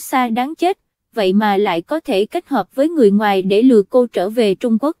già xấu xa đáng chết, vậy mà lại có thể kết hợp với người ngoài để lừa cô trở về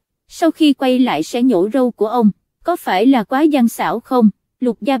Trung Quốc, sau khi quay lại sẽ nhổ râu của ông, có phải là quá gian xảo không?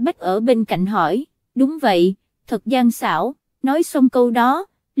 Lục Gia Bách ở bên cạnh hỏi, đúng vậy, thật gian xảo. Nói xong câu đó,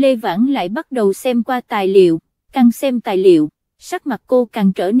 Lê Vãn lại bắt đầu xem qua tài liệu, càng xem tài liệu, sắc mặt cô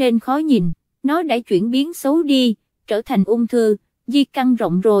càng trở nên khó nhìn, nó đã chuyển biến xấu đi, trở thành ung thư, di căn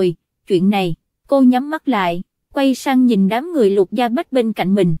rộng rồi, chuyện này, cô nhắm mắt lại, quay sang nhìn đám người Lục Gia Bách bên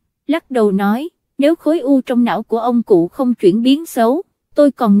cạnh mình, lắc đầu nói, nếu khối u trong não của ông cụ không chuyển biến xấu,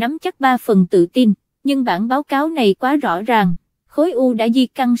 tôi còn nắm chắc 3 phần tự tin, nhưng bản báo cáo này quá rõ ràng. Khối u đã di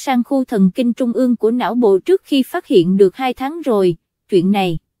căn sang khu thần kinh trung ương của não bộ trước khi phát hiện được 2 tháng rồi, chuyện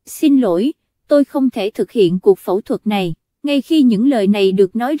này, xin lỗi, tôi không thể thực hiện cuộc phẫu thuật này. Ngay khi những lời này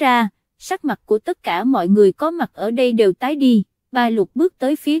được nói ra, sắc mặt của tất cả mọi người có mặt ở đây đều tái đi, bà Lục bước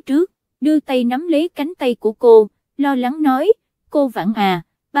tới phía trước, đưa tay nắm lấy cánh tay của cô, lo lắng nói, cô Vãn à,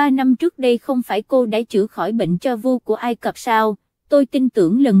 3 năm trước đây không phải cô đã chữa khỏi bệnh cho vua của Ai Cập sao, tôi tin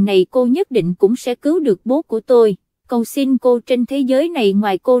tưởng lần này cô nhất định cũng sẽ cứu được bố của tôi. Cầu xin cô, trên thế giới này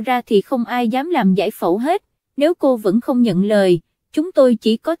ngoài cô ra thì không ai dám làm giải phẫu hết, nếu cô vẫn không nhận lời, chúng tôi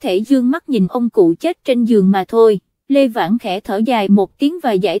chỉ có thể dương mắt nhìn ông cụ chết trên giường mà thôi. Lê Vãn khẽ thở dài một tiếng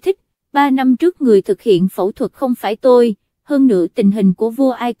và giải thích, 3 năm trước người thực hiện phẫu thuật không phải tôi, hơn nữa tình hình của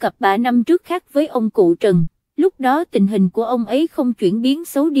vua Ai Cập 3 năm trước khác với ông cụ Trần, lúc đó tình hình của ông ấy không chuyển biến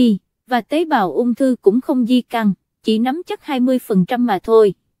xấu đi, và tế bào ung thư cũng không di căn, chỉ nắm chắc 20% mà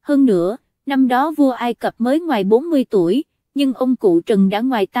thôi, hơn nữa, năm đó vua Ai Cập mới ngoài 40 tuổi, nhưng ông cụ Trần đã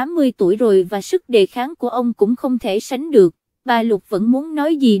ngoài 80 tuổi rồi và sức đề kháng của ông cũng không thể sánh được. Bà Lục vẫn muốn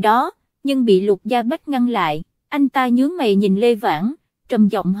nói gì đó, nhưng bị Lục Gia Bách ngăn lại, anh ta nhướng mày nhìn Lê Vãn, trầm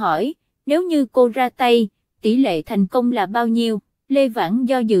giọng hỏi, nếu như cô ra tay, tỷ lệ thành công là bao nhiêu? Lê Vãn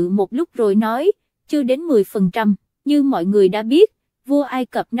do dự một lúc rồi nói, chưa đến 10%, như mọi người đã biết, vua Ai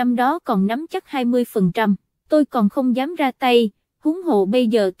Cập năm đó còn nắm chắc 20%, tôi còn không dám ra tay. Huống hồ bây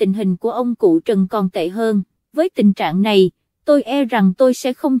giờ tình hình của ông cụ Trần còn tệ hơn, với tình trạng này, tôi e rằng tôi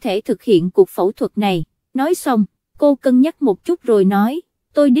sẽ không thể thực hiện cuộc phẫu thuật này. Nói xong, cô cân nhắc một chút rồi nói,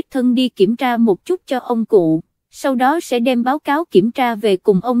 tôi đích thân đi kiểm tra một chút cho ông cụ, sau đó sẽ đem báo cáo kiểm tra về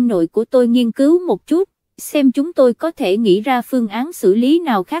cùng ông nội của tôi nghiên cứu một chút, xem chúng tôi có thể nghĩ ra phương án xử lý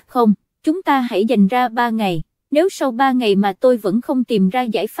nào khác không. Chúng ta hãy dành ra 3 ngày, nếu sau 3 ngày mà tôi vẫn không tìm ra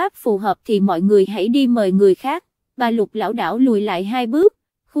giải pháp phù hợp thì mọi người hãy đi mời người khác. Bà Lục lảo đảo lùi lại 2 bước,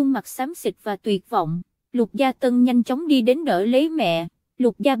 khuôn mặt xám xịt và tuyệt vọng. Lục Gia Tân nhanh chóng đi đến đỡ lấy mẹ.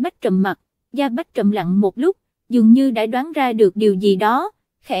 Lục Gia Bách trầm mặt, Gia Bách trầm lặng một lúc, dường như đã đoán ra được điều gì đó,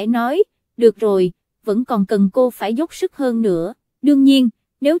 khẽ nói, được rồi, vẫn còn cần cô phải dốc sức hơn nữa. Đương nhiên,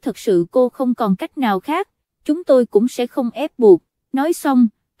 nếu thật sự cô không còn cách nào khác, chúng tôi cũng sẽ không ép buộc. Nói xong,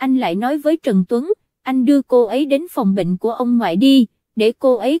 anh lại nói với Trần Tuấn, anh đưa cô ấy đến phòng bệnh của ông ngoại đi, để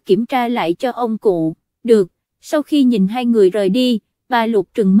cô ấy kiểm tra lại cho ông cụ. Được. Sau khi nhìn hai người rời đi, bà Lục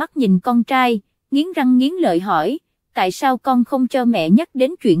trừng mắt nhìn con trai, nghiến răng nghiến lợi hỏi, tại sao con không cho mẹ nhắc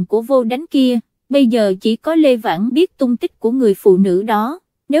đến chuyện của vô đánh kia, bây giờ chỉ có Lê Vãn biết tung tích của người phụ nữ đó,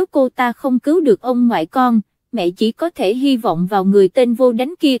 nếu cô ta không cứu được ông ngoại con, mẹ chỉ có thể hy vọng vào người tên vô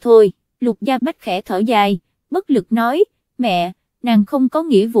đánh kia thôi. Lục Gia Bách khẽ thở dài, bất lực nói, mẹ, nàng không có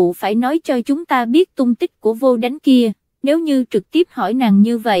nghĩa vụ phải nói cho chúng ta biết tung tích của vô đánh kia, nếu như trực tiếp hỏi nàng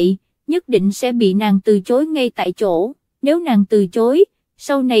như vậy, nhất định sẽ bị nàng từ chối ngay tại chỗ, nếu nàng từ chối,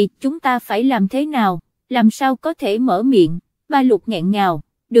 sau này chúng ta phải làm thế nào, làm sao có thể mở miệng. Bà Lục nghẹn ngào,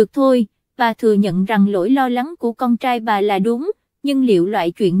 được thôi, bà thừa nhận rằng lỗi lo lắng của con trai bà là đúng, nhưng liệu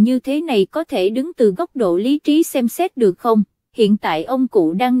loại chuyện như thế này có thể đứng từ góc độ lý trí xem xét được không? Hiện tại ông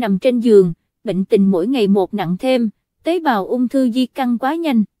cụ đang nằm trên giường, bệnh tình mỗi ngày một nặng thêm, tế bào ung thư di căn quá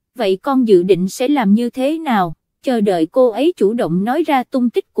nhanh, vậy con dự định sẽ làm như thế nào? Chờ đợi cô ấy chủ động nói ra tung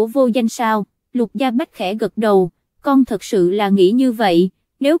tích của vô danh sao? Lục Gia Bách khẽ gật đầu, con thật sự là nghĩ như vậy,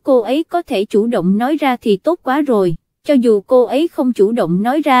 nếu cô ấy có thể chủ động nói ra thì tốt quá rồi, cho dù cô ấy không chủ động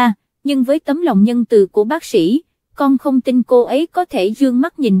nói ra, nhưng với tấm lòng nhân từ của bác sĩ, con không tin cô ấy có thể dương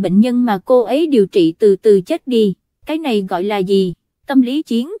mắt nhìn bệnh nhân mà cô ấy điều trị từ từ chết đi, cái này gọi là gì, tâm lý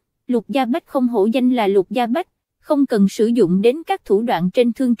chiến. Lục Gia Bách không hổ danh là Lục Gia Bách, không cần sử dụng đến các thủ đoạn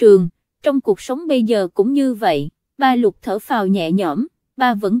trên thương trường, trong cuộc sống bây giờ cũng như vậy. Ba Lục thở phào nhẹ nhõm,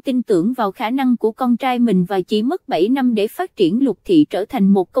 ba vẫn tin tưởng vào khả năng của con trai mình và chỉ mất 7 năm để phát triển Lục thị trở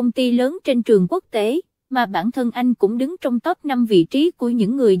thành một công ty lớn trên trường quốc tế, mà bản thân anh cũng đứng trong top 5 vị trí của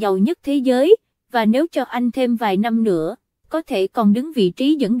những người giàu nhất thế giới, và nếu cho anh thêm vài năm nữa, có thể còn đứng vị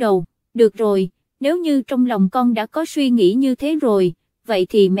trí dẫn đầu. Được rồi, nếu như trong lòng con đã có suy nghĩ như thế rồi, vậy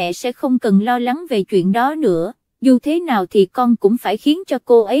thì mẹ sẽ không cần lo lắng về chuyện đó nữa, dù thế nào thì con cũng phải khiến cho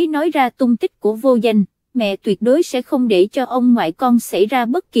cô ấy nói ra tung tích của vô danh, mẹ tuyệt đối sẽ không để cho ông ngoại con xảy ra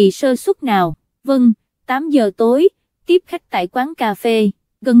bất kỳ sơ suất nào. Vâng. 8 giờ tối, tiếp khách tại quán cà phê,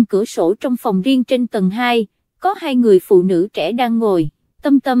 gần cửa sổ trong phòng riêng trên tầng 2, có hai người phụ nữ trẻ đang ngồi.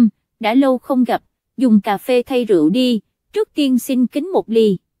 Tâm Tâm, đã lâu không gặp, dùng cà phê thay rượu đi, trước tiên xin kính một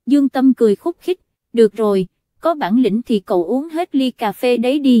ly. Dương Tâm cười khúc khích, được rồi, có bản lĩnh thì cậu uống hết ly cà phê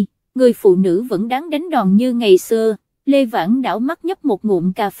đấy đi. Người phụ nữ vẫn đáng đánh đòn như ngày xưa. Lê Vãn đảo mắt nhấp một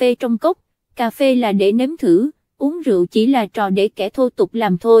ngụm cà phê trong cốc, cà phê là để nếm thử, uống rượu chỉ là trò để kẻ thô tục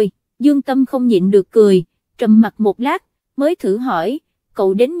làm thôi. Dương Tâm không nhịn được cười, trầm mặt một lát, mới thử hỏi,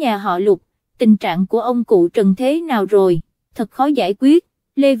 cậu đến nhà họ Lục, tình trạng của ông cụ Trần thế nào rồi, thật khó giải quyết.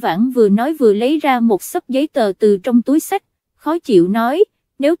 Lê Vãn vừa nói vừa lấy ra một xấp giấy tờ từ trong túi xách, khó chịu nói,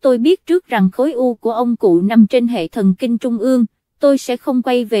 nếu tôi biết trước rằng khối u của ông cụ nằm trên hệ thần kinh trung ương, tôi sẽ không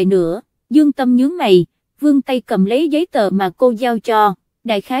quay về nữa. Dương Tâm nhướng mày, vươn tay cầm lấy giấy tờ mà cô giao cho,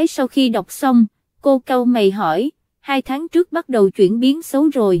 đại khái sau khi đọc xong, cô cau mày hỏi, 2 tháng trước bắt đầu chuyển biến xấu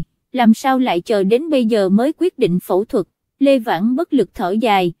rồi, làm sao lại chờ đến bây giờ mới quyết định phẫu thuật. Lê Vãn bất lực thở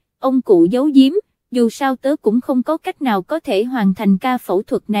dài, ông cụ giấu giếm, dù sao tớ cũng không có cách nào có thể hoàn thành ca phẫu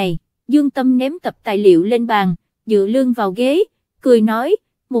thuật này. Dương Tâm ném tập tài liệu lên bàn, dựa lưng vào ghế, cười nói,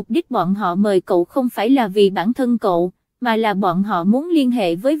 mục đích bọn họ mời cậu không phải là vì bản thân cậu, mà là bọn họ muốn liên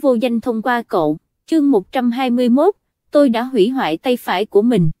hệ với vô danh thông qua cậu. Chương 121, tôi đã hủy hoại tay phải của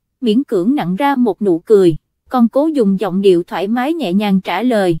mình, miễn cưỡng nặn ra một nụ cười, còn cố dùng giọng điệu thoải mái nhẹ nhàng trả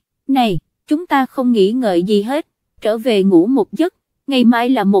lời, này, chúng ta không nghĩ ngợi gì hết, trở về ngủ một giấc, ngày mai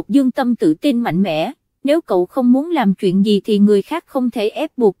là một. Dương Tâm tự tin mạnh mẽ, nếu cậu không muốn làm chuyện gì thì người khác không thể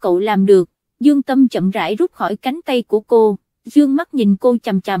ép buộc cậu làm được. Dương Tâm chậm rãi rút khỏi cánh tay của cô, dương mắt nhìn cô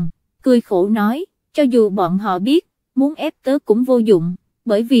chằm chằm, cười khổ nói, cho dù bọn họ biết, muốn ép tớ cũng vô dụng,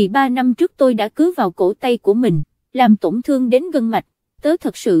 bởi vì 3 năm trước tôi đã cứa vào cổ tay của mình, làm tổn thương đến gân mạch, tớ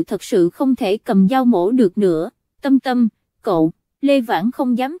thật sự không thể cầm dao mổ được nữa. Tâm Tâm, cậu. Lê Vãn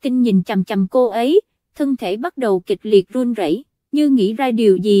không dám tin nhìn chằm chằm cô ấy, thân thể bắt đầu kịch liệt run rẩy, như nghĩ ra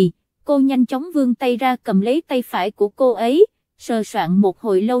điều gì, cô nhanh chóng vươn tay ra cầm lấy tay phải của cô ấy, sờ soạn một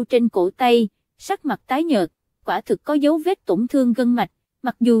hồi lâu trên cổ tay, sắc mặt tái nhợt, quả thực có dấu vết tổn thương gân mạch,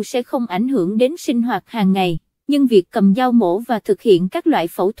 mặc dù sẽ không ảnh hưởng đến sinh hoạt hàng ngày, nhưng việc cầm dao mổ và thực hiện các loại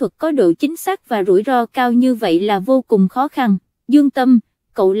phẫu thuật có độ chính xác và rủi ro cao như vậy là vô cùng khó khăn. Dương Tâm,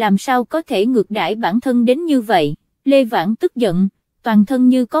 cậu làm sao có thể ngược đãi bản thân đến như vậy? Lê Vãn tức giận, toàn thân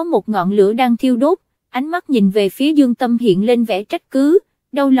như có một ngọn lửa đang thiêu đốt, ánh mắt nhìn về phía Dương Tâm hiện lên vẻ trách cứ,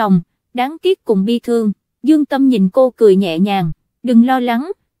 đau lòng, đáng tiếc cùng bi thương. Dương Tâm nhìn cô cười nhẹ nhàng, đừng lo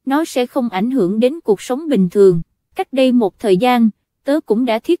lắng, nó sẽ không ảnh hưởng đến cuộc sống bình thường. Cách đây một thời gian, tớ cũng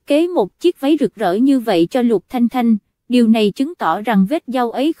đã thiết kế một chiếc váy rực rỡ như vậy cho Lục Thanh Thanh, điều này chứng tỏ rằng vết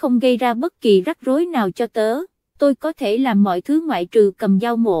dao ấy không gây ra bất kỳ rắc rối nào cho tớ, tôi có thể làm mọi thứ ngoại trừ cầm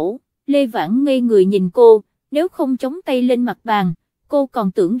dao mổ. Lê Vãn ngây người nhìn cô, nếu không chống tay lên mặt bàn, cô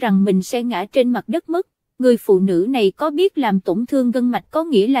còn tưởng rằng mình sẽ ngã trên mặt đất mất. Người phụ nữ này có biết làm tổn thương gân mạch có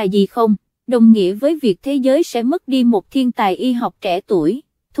nghĩa là gì không? Đồng nghĩa với việc thế giới sẽ mất đi một thiên tài y học trẻ tuổi.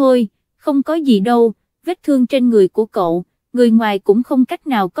 Thôi, không có gì đâu, vết thương trên người của cậu, người ngoài cũng không cách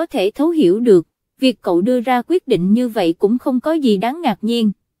nào có thể thấu hiểu được. Việc cậu đưa ra quyết định như vậy cũng không có gì đáng ngạc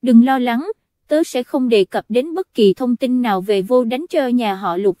nhiên. Đừng lo lắng, tớ sẽ không đề cập đến bất kỳ thông tin nào về vô đánh cho nhà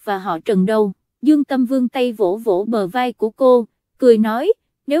họ Lục và họ Trần đâu. Dương Tâm vươn tay vỗ vỗ bờ vai của cô, cười nói,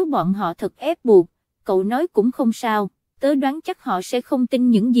 nếu bọn họ thật ép buộc, cậu nói cũng không sao, tớ đoán chắc họ sẽ không tin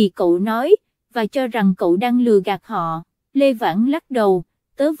những gì cậu nói, và cho rằng cậu đang lừa gạt họ. Lê Vãn lắc đầu,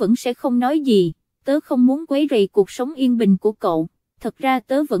 tớ vẫn sẽ không nói gì, tớ không muốn quấy rầy cuộc sống yên bình của cậu, thật ra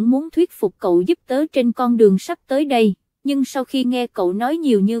tớ vẫn muốn thuyết phục cậu giúp tớ trên con đường sắp tới đây, nhưng sau khi nghe cậu nói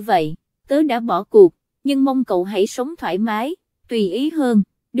nhiều như vậy, tớ đã bỏ cuộc, nhưng mong cậu hãy sống thoải mái, tùy ý hơn,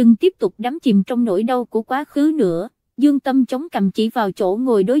 đừng tiếp tục đắm chìm trong nỗi đau của quá khứ nữa. Dương Tâm chống cằm chỉ vào chỗ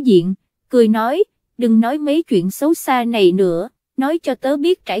ngồi đối diện, cười nói, đừng nói mấy chuyện xấu xa này nữa, nói cho tớ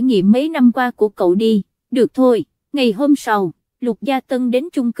biết trải nghiệm mấy năm qua của cậu đi. Được thôi. Ngày hôm sau, Lục Gia Tân đến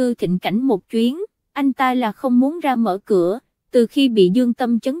chung cư Thịnh Cảnh một chuyến, anh ta là không muốn ra mở cửa, từ khi bị Dương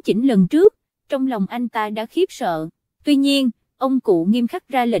Tâm chấn chỉnh lần trước, trong lòng anh ta đã khiếp sợ. Tuy nhiên, ông cụ nghiêm khắc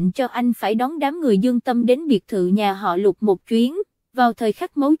ra lệnh cho anh phải đón đám người Dương Tâm đến biệt thự nhà họ Lục một chuyến, vào thời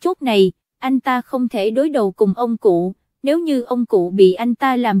khắc mấu chốt này, anh ta không thể đối đầu cùng ông cụ, nếu như ông cụ bị anh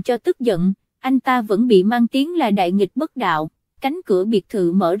ta làm cho tức giận, anh ta vẫn bị mang tiếng là đại nghịch bất đạo. Cánh cửa biệt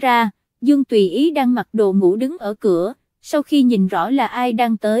thự mở ra, Dương Tùy Ý đang mặc đồ ngủ đứng ở cửa, sau khi nhìn rõ là ai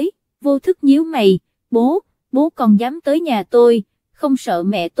đang tới, vô thức nhíu mày, bố còn dám tới nhà tôi, không sợ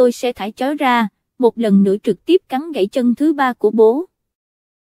mẹ tôi sẽ thải chó ra, một lần nữa trực tiếp cắn gãy chân thứ ba của bố.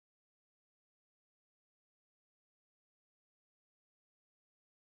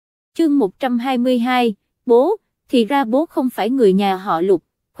 Chương 122, bố, thì ra bố không phải người nhà họ Lục,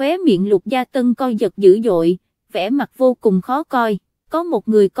 khóe miệng Lục Gia Tân co giật dữ dội, vẻ mặt vô cùng khó coi, có một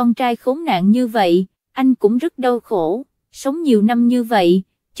người con trai khốn nạn như vậy, anh cũng rất đau khổ, sống nhiều năm như vậy,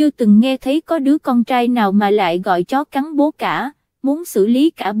 chưa từng nghe thấy có đứa con trai nào mà lại gọi chó cắn bố cả, muốn xử lý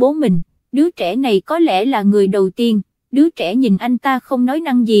cả bố mình, đứa trẻ này có lẽ là người đầu tiên, đứa trẻ nhìn anh ta không nói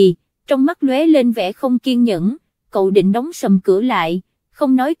năng gì, trong mắt lóe lên vẻ không kiên nhẫn, cậu định đóng sầm cửa lại,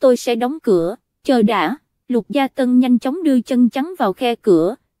 không nói tôi sẽ đóng cửa, chờ đã. Lục Gia Tân nhanh chóng đưa chân chắn vào khe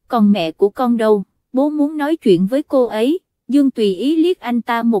cửa, còn mẹ của con đâu, bố muốn nói chuyện với cô ấy. Dương Tùy Ý liếc anh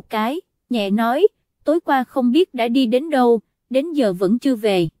ta một cái, nhẹ nói, tối qua không biết đã đi đến đâu, đến giờ vẫn chưa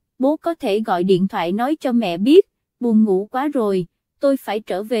về, bố có thể gọi điện thoại nói cho mẹ biết, buồn ngủ quá rồi, tôi phải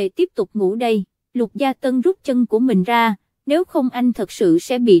trở về tiếp tục ngủ đây. Lục Gia Tân rút chân của mình ra, nếu không anh thật sự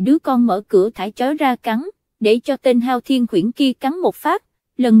sẽ bị đứa con mở cửa thải chó ra cắn, để cho tên hao thiên khuyển kia cắn một phát,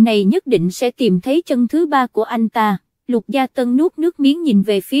 lần này nhất định sẽ tìm thấy chân thứ ba của anh ta. Lục Gia Tân nuốt nước miếng nhìn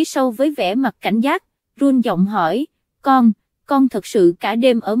về phía sau với vẻ mặt cảnh giác, run giọng hỏi, con thật sự cả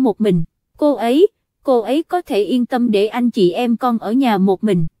đêm ở một mình, cô ấy có thể yên tâm để anh chị em con ở nhà một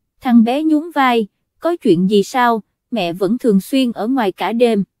mình. Thằng bé nhún vai, có chuyện gì sao, mẹ vẫn thường xuyên ở ngoài cả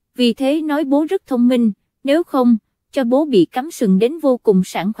đêm, vì thế nói bố rất thông minh, nếu không, cho bố bị cắm sừng đến vô cùng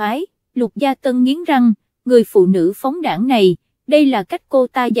sảng khoái. Lục Gia Tân nghiến răng, người phụ nữ phóng đảng này, đây là cách cô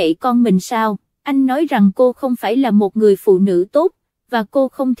ta dạy con mình sao? Anh nói rằng cô không phải là một người phụ nữ tốt, và cô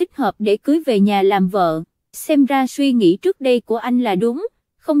không thích hợp để cưới về nhà làm vợ. Xem ra suy nghĩ trước đây của anh là đúng,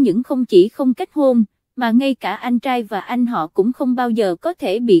 không những không chỉ không kết hôn, mà ngay cả anh trai và anh họ cũng không bao giờ có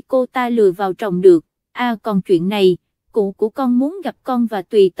thể bị cô ta lừa vào chồng được. À còn chuyện này, cụ của con muốn gặp con và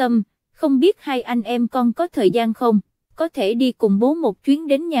Tùy Tâm, không biết hai anh em con có thời gian không? Có thể đi cùng bố một chuyến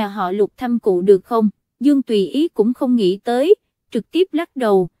đến nhà họ Lục thăm cụ được không? Dương Tùy Ý cũng không nghĩ tới, trực tiếp lắc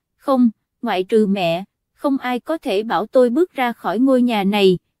đầu, không, ngoại trừ mẹ, không ai có thể bảo tôi bước ra khỏi ngôi nhà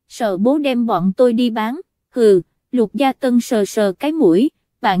này, sợ bố đem bọn tôi đi bán. Hừ, Lục Gia Tân sờ sờ cái mũi,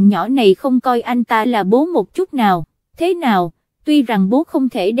 bạn nhỏ này không coi anh ta là bố một chút nào. Thế nào, tuy rằng bố không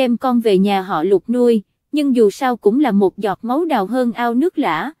thể đem con về nhà họ Lục nuôi, nhưng dù sao cũng là một giọt máu đào hơn ao nước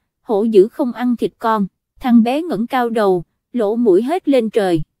lã, hổ dữ không ăn thịt con. Thằng bé ngẩng cao đầu, lỗ mũi hết lên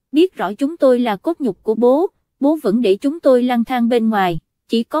trời, biết rõ chúng tôi là cốt nhục của bố vẫn để chúng tôi lang thang bên ngoài,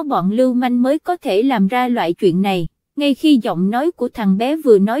 chỉ có bọn lưu manh mới có thể làm ra loại chuyện này. Ngay khi giọng nói của thằng bé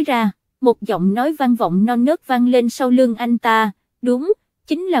vừa nói ra, một giọng nói vang vọng non nớt vang lên sau lưng anh ta, đúng,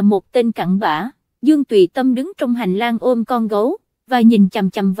 chính là một tên cặn bã. Dương Tùy Tâm đứng trong hành lang ôm con gấu, và nhìn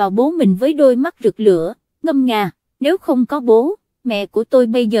chằm chằm vào bố mình với đôi mắt rực lửa, ngâm nga, nếu không có bố, mẹ của tôi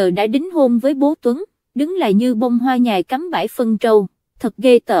bây giờ đã đính hôn với bố Tuấn, đứng lại như bông hoa nhài cắm bãi phân trâu, thật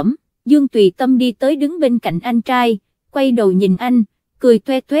ghê tởm. Dương Tùy Tâm đi tới đứng bên cạnh anh trai, quay đầu nhìn anh, cười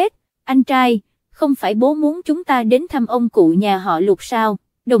toe toét, anh trai, không phải bố muốn chúng ta đến thăm ông cụ nhà họ Lục sao,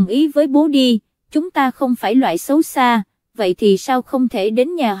 đồng ý với bố đi, chúng ta không phải loại xấu xa, vậy thì sao không thể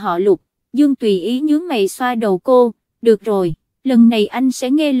đến nhà họ Lục? Dương Tùy Ý nhướng mày xoa đầu cô, được rồi, lần này anh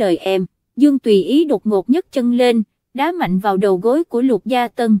sẽ nghe lời em. Dương Tùy Ý đột ngột nhấc chân lên, đá mạnh vào đầu gối của Lục Gia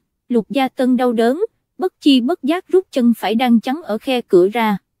Tân. Lục Gia Tân đau đớn, bất chi bất giác rút chân phải đang chắn ở khe cửa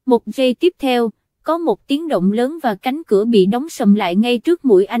ra. Một giây tiếp theo, có một tiếng động lớn và cánh cửa bị đóng sầm lại ngay trước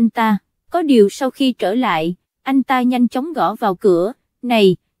mũi anh ta. Có điều sau khi trở lại, anh ta nhanh chóng gõ vào cửa,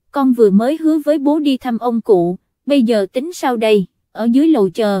 này, con vừa mới hứa với bố đi thăm ông cụ, bây giờ tính sao đây? Ở dưới lầu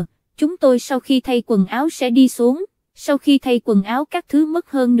chờ, chúng tôi sau khi thay quần áo sẽ đi xuống. Sau khi thay quần áo các thứ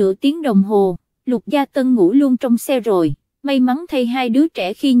mất hơn nửa tiếng đồng hồ, Lục Gia Tân ngủ luôn trong xe rồi. May mắn thay hai đứa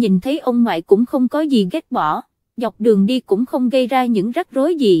trẻ khi nhìn thấy ông ngoại cũng không có gì ghét bỏ, dọc đường đi cũng không gây ra những rắc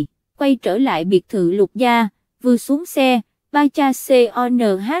rối gì. Quay trở lại biệt thự Lục gia, vừa xuống xe, ba cha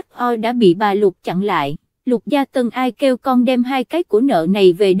CONHO đã bị bà Lục chặn lại. Lục Gia Tân ai kêu con đem hai cái của nợ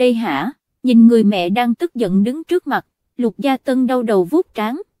này về đây hả? Nhìn người mẹ đang tức giận đứng trước mặt, Lục Gia Tân đau đầu vuốt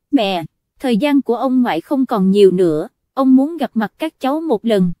trán, mẹ, thời gian của ông ngoại không còn nhiều nữa, ông muốn gặp mặt các cháu một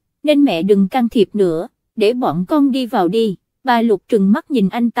lần. nên mẹ đừng can thiệp nữa, để bọn con đi vào đi. Bà Lục trừng mắt nhìn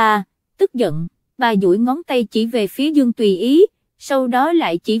anh ta, tức giận, bà duỗi ngón tay chỉ về phía Dương Tùy Ý, sau đó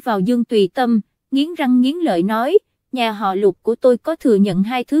lại chỉ vào Dương Tùy Tâm, nghiến răng nghiến lợi nói, nhà họ Lục của tôi có thừa nhận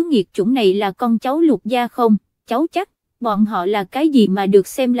hai thứ nghiệt chủng này là con cháu Lục gia không? Cháu chắc, bọn họ là cái gì mà được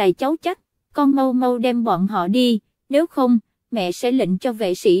xem là cháu chắc, con mau mau đem bọn họ đi, nếu không, mẹ sẽ lệnh cho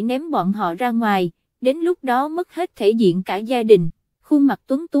vệ sĩ ném bọn họ ra ngoài, đến lúc đó mất hết thể diện cả gia đình. Khuôn mặt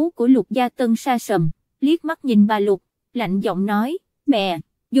tuấn tú của Lục Gia Tân sa sầm, liếc mắt nhìn bà Lục, lạnh giọng nói, mẹ,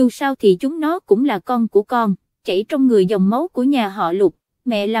 dù sao thì chúng nó cũng là con của con, chảy trong người dòng máu của nhà họ Lục,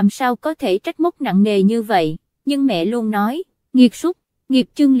 mẹ làm sao có thể trách móc nặng nề như vậy, nhưng mẹ luôn nói, nghiệt súc, nghiệp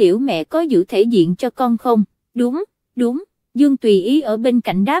chưng liễu mẹ có giữ thể diện cho con không? Đúng, đúng, Dương Tùy Ý ở bên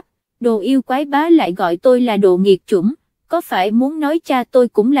cạnh đáp, đồ yêu quái bá lại gọi tôi là đồ nghiệt chủng, có phải muốn nói cha tôi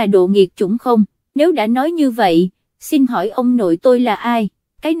cũng là đồ nghiệt chủng không? Nếu đã nói như vậy, xin hỏi ông nội tôi là ai?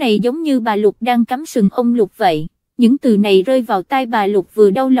 Cái này giống như bà Lục đang cắm sừng ông Lục vậy. Những từ này rơi vào tai bà Lục vừa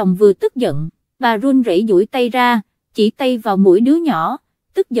đau lòng vừa tức giận, bà run rẩy duỗi tay ra, chỉ tay vào mũi đứa nhỏ,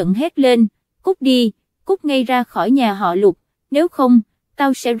 tức giận hét lên, cút đi, cút ngay ra khỏi nhà họ Lục, nếu không,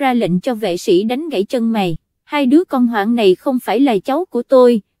 tao sẽ ra lệnh cho vệ sĩ đánh gãy chân mày. Hai đứa con hoạn này không phải là cháu của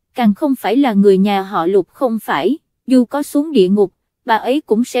tôi, càng không phải là người nhà họ Lục, không phải, dù có xuống địa ngục, bà ấy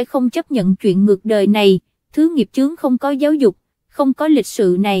cũng sẽ không chấp nhận chuyện ngược đời này, thứ nghiệp chướng không có giáo dục, không có lịch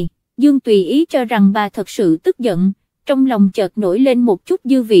sự này. Dương Tùy Ý cho rằng bà thật sự tức giận, trong lòng chợt nổi lên một chút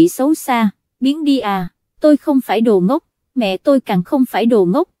dư vị xấu xa, biến đi à, tôi không phải đồ ngốc, mẹ tôi càng không phải đồ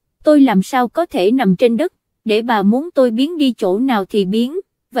ngốc, tôi làm sao có thể nằm trên đất, để bà muốn tôi biến đi chỗ nào thì biến,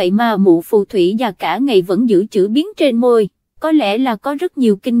 vậy mà mụ phù thủy già cả ngày vẫn giữ chữ biến trên môi, có lẽ là có rất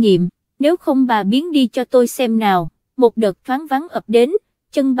nhiều kinh nghiệm, nếu không bà biến đi cho tôi xem nào. Một đợt thoáng vắng ập đến,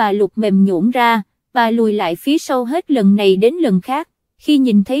 chân bà Lục mềm nhũn ra, bà lùi lại phía sau hết lần này đến lần khác. Khi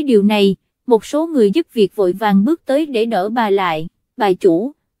nhìn thấy điều này, một số người giúp việc vội vàng bước tới để đỡ bà lại. Bà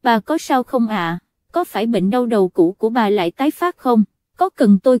chủ, bà có sao không ạ? Có phải bệnh đau đầu cũ của bà lại tái phát không? Có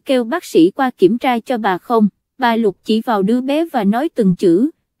cần tôi kêu bác sĩ qua kiểm tra cho bà không? Bà Lục chỉ vào đứa bé và nói từng chữ,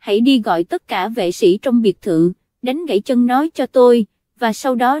 hãy đi gọi tất cả vệ sĩ trong biệt thự, đánh gãy chân nó cho tôi, và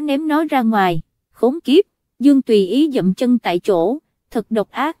sau đó ném nó ra ngoài. Khốn kiếp! Dương Tùy Ý dậm chân tại chỗ, thật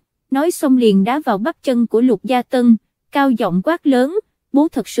độc ác, nói xong liền đá vào bắp chân của Lục Gia Tân, cao giọng quát lớn, bố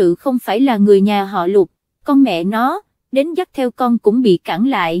thật sự không phải là người nhà họ Lục, con mẹ nó, đến dắt theo con cũng bị cản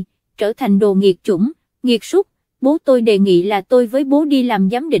lại, trở thành đồ nghiệt chủng, nghiệt súc, bố tôi đề nghị là tôi với bố đi làm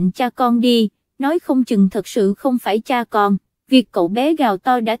giám định cha con đi, nói không chừng thật sự không phải cha con. Việc cậu bé gào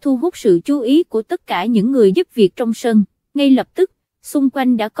to đã thu hút sự chú ý của tất cả những người giúp việc trong sân, ngay lập tức, xung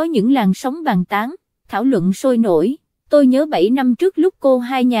quanh đã có những làn sóng bàn tán, thảo luận sôi nổi. Tôi nhớ 7 năm trước lúc cô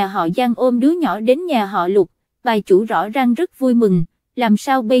hai nhà họ Giang ôm đứa nhỏ đến nhà họ Lục, bà chủ rõ ràng rất vui mừng, làm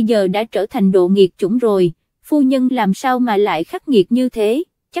sao bây giờ đã trở thành độ nghiệt chủng rồi, phu nhân làm sao mà lại khắc nghiệt như thế,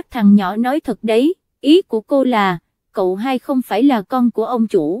 chắc thằng nhỏ nói thật đấy, ý của cô là, cậu hai không phải là con của ông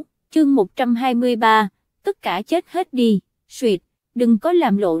chủ. Chương 123, tất cả chết hết đi, suyệt, đừng có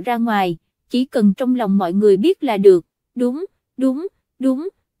làm lộ ra ngoài, chỉ cần trong lòng mọi người biết là được, đúng, đúng, đúng,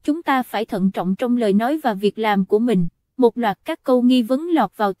 chúng ta phải thận trọng trong lời nói và việc làm của mình. Một loạt các câu nghi vấn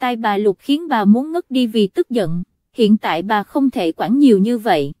lọt vào tai bà Lục khiến bà muốn ngất đi vì tức giận, hiện tại bà không thể quản nhiều như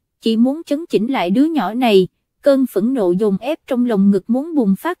vậy, chỉ muốn chấn chỉnh lại đứa nhỏ này, cơn phẫn nộ dồn ép trong lồng ngực muốn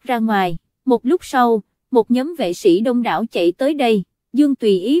bùng phát ra ngoài. Một lúc sau, một nhóm vệ sĩ đông đảo chạy tới đây. Dương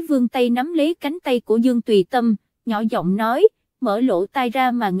Tùy Ý vươn tay nắm lấy cánh tay của Dương Tùy Tâm, nhỏ giọng nói, mở lỗ tai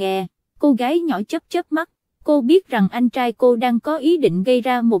ra mà nghe. Cô gái nhỏ chớp chớp mắt, cô biết rằng anh trai cô đang có ý định gây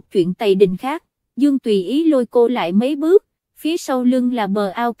ra một chuyện tày đình khác. Dương Tùy Ý lôi cô lại mấy bước, phía sau lưng là bờ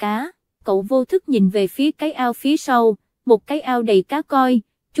ao cá, cậu vô thức nhìn về phía cái ao phía sau, một cái ao đầy cá koi,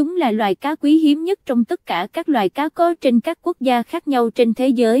 chúng là loài cá quý hiếm nhất trong tất cả các loài cá có trên các quốc gia khác nhau trên thế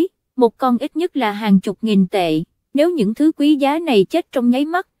giới, một con ít nhất là hàng chục nghìn tệ. Nếu những thứ quý giá này chết trong nháy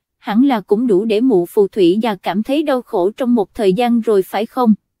mắt, hẳn là cũng đủ để mụ phù thủy già cảm thấy đau khổ trong một thời gian rồi phải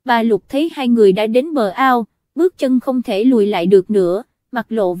không? Bà Lục thấy hai người đã đến bờ ao, bước chân không thể lùi lại được nữa,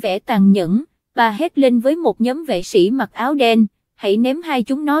 mặt lộ vẻ tàn nhẫn, bà hét lên với một nhóm vệ sĩ mặc áo đen, hãy ném hai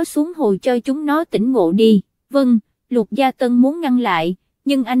chúng nó xuống hồ cho chúng nó tỉnh ngộ đi. Vâng, Lục Gia Tân muốn ngăn lại,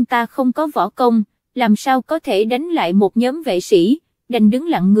 nhưng anh ta không có võ công, làm sao có thể đánh lại một nhóm vệ sĩ, đành đứng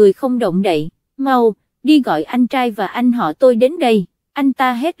lặng người không động đậy. Mau, đi gọi anh trai và anh họ tôi đến đây, anh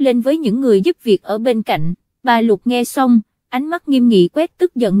ta hét lên với những người giúp việc ở bên cạnh. Bà Lục nghe xong, ánh mắt nghiêm nghị quét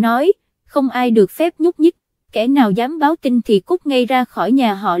tức giận nói, không ai được phép nhúc nhích, kẻ nào dám báo tin thì cút ngay ra khỏi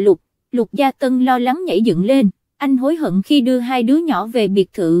nhà họ Lục. Lục Gia Tân lo lắng nhảy dựng lên, anh hối hận khi đưa hai đứa nhỏ về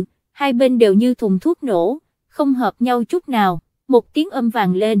biệt thự, hai bên đều như thùng thuốc nổ, không hợp nhau chút nào. Một tiếng âm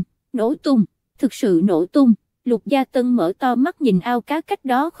vang lên, nổ tung, thực sự nổ tung. Lục Gia Tân mở to mắt nhìn ao cá cách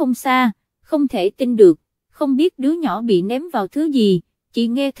đó không xa, không thể tin được, không biết đứa nhỏ bị ném vào thứ gì, chỉ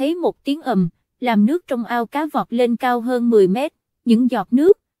nghe thấy một tiếng ầm, làm nước trong ao cá vọt lên cao hơn 10 mét, những giọt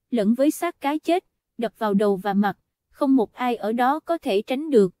nước, lẫn với xác cá chết, đập vào đầu và mặt, không một ai ở đó có thể tránh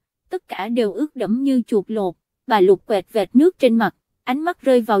được, tất cả đều ướt đẫm như chuột lột. Bà Lục quẹt vẹt nước trên mặt, ánh mắt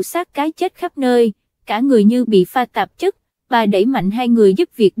rơi vào xác cá chết khắp nơi, cả người như bị pha tạp chất, bà đẩy mạnh hai người giúp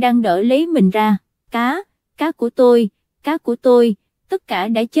việc đang đỡ lấy mình ra, cá của tôi, tất cả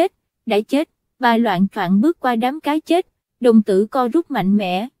đã chết, bà loạn choạng bước qua đám cá chết, đồng tử co rút mạnh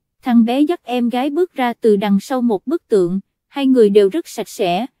mẽ, thằng bé dắt em gái bước ra từ đằng sau một bức tượng, hai người đều rất sạch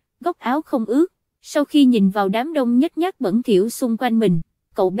sẽ, góc áo không ướt, sau khi nhìn vào đám đông nhếch nhác bẩn thỉu xung quanh mình,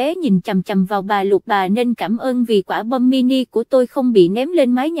 cậu bé nhìn chằm chằm vào bà Lục. Bà nên cảm ơn vì quả bom mini của tôi không bị ném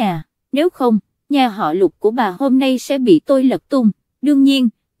lên mái nhà, nếu không, nhà họ Lục của bà hôm nay sẽ bị tôi lật tung, đương nhiên,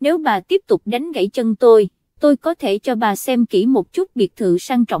 nếu bà tiếp tục đánh gãy chân tôi có thể cho bà xem kỹ một chút biệt thự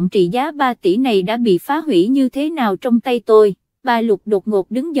sang trọng trị giá 3 tỷ này đã bị phá hủy như thế nào trong tay tôi. Bà Lục đột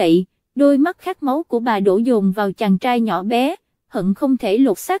ngột đứng dậy, đôi mắt khát máu của bà đổ dồn vào chàng trai nhỏ bé, hận không thể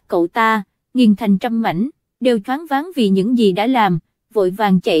lột xác cậu ta, nghiền thành trăm mảnh, đều choáng váng vì những gì đã làm, vội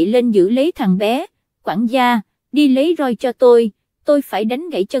vàng chạy lên giữ lấy thằng bé, quản gia, đi lấy roi cho tôi phải đánh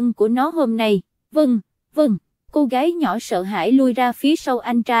gãy chân của nó hôm nay. Vâng, cô gái nhỏ sợ hãi lui ra phía sau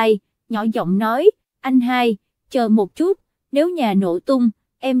anh trai, nhỏ giọng nói, anh hai, chờ một chút, nếu nhà nổ tung,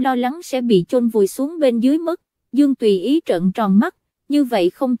 em lo lắng sẽ bị chôn vùi xuống bên dưới mất. Dương Tùy Ý trợn tròn mắt, như vậy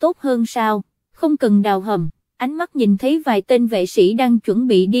không tốt hơn sao, không cần đào hầm, ánh mắt nhìn thấy vài tên vệ sĩ đang chuẩn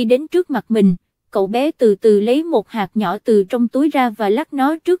bị đi đến trước mặt mình, cậu bé từ từ lấy một hạt nhỏ từ trong túi ra và lắc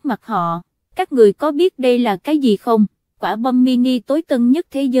nó trước mặt họ. Các người có biết đây là cái gì không? Quả bom mini tối tân nhất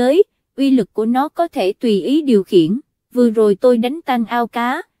thế giới, uy lực của nó có thể tùy ý điều khiển, vừa rồi tôi đánh tan ao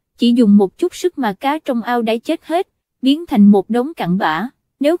cá, chỉ dùng một chút sức mà cá trong ao đã chết hết, biến thành một đống cặn bã,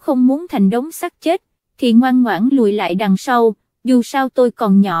 nếu không muốn thành đống xác chết, thì ngoan ngoãn lùi lại đằng sau, dù sao tôi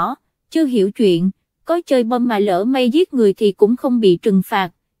còn nhỏ, chưa hiểu chuyện, có chơi bom mà lỡ may giết người thì cũng không bị trừng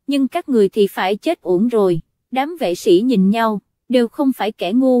phạt, nhưng các người thì phải chết uổng rồi. Đám vệ sĩ nhìn nhau, đều không phải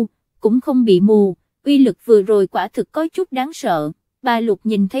kẻ ngu, cũng không bị mù, uy lực vừa rồi quả thực có chút đáng sợ. Bà Lục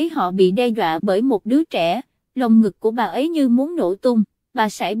nhìn thấy họ bị đe dọa bởi một đứa trẻ, lòng ngực của bà ấy như muốn nổ tung, bà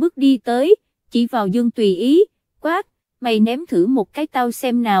sải bước đi tới, chỉ vào Dương Tùy Ý, quát, mày ném thử một cái tao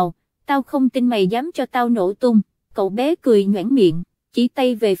xem nào, tao không tin mày dám cho tao nổ tung. Cậu bé cười nhoẻn miệng, chỉ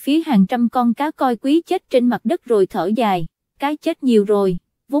tay về phía hàng trăm con cá coi quý chết trên mặt đất rồi thở dài, cá chết nhiều rồi,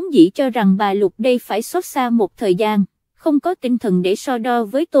 vốn dĩ cho rằng bà Lục đây phải xót xa một thời gian, không có tinh thần để so đo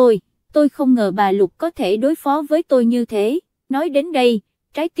với tôi không ngờ bà Lục có thể đối phó với tôi như thế. Nói đến đây,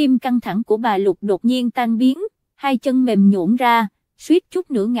 trái tim căng thẳng của bà Lục đột nhiên tan biến, hai chân mềm nhũn ra, suýt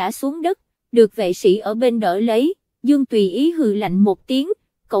chút nữa ngã xuống đất, được vệ sĩ ở bên đỡ lấy. Dương Tùy Ý hừ lạnh một tiếng,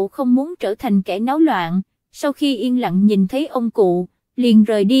 cậu không muốn trở thành kẻ náo loạn, sau khi yên lặng nhìn thấy ông cụ, liền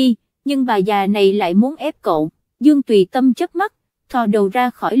rời đi, nhưng bà già này lại muốn ép cậu. Dương Tùy Tâm chớp mắt, thò đầu ra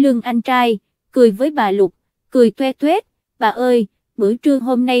khỏi lưng anh trai, cười với bà Lục, cười toe toét, bà ơi, bữa trưa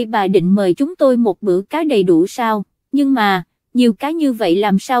hôm nay bà định mời chúng tôi một bữa cá đầy đủ sao, nhưng mà, nhiều cá như vậy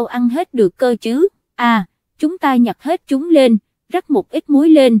làm sao ăn hết được cơ chứ, à, chúng ta nhặt hết chúng lên, rắc một ít muối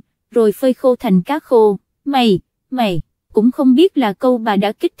lên, rồi phơi khô thành cá khô. Mày, cũng không biết là câu bà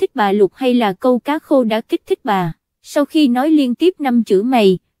đã kích thích bà Lục hay là câu cá khô đã kích thích bà. Sau khi nói liên tiếp 5 chữ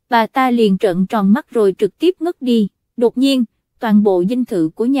mày, bà ta liền trợn tròn mắt rồi trực tiếp ngất đi. Đột nhiên, toàn bộ dinh thự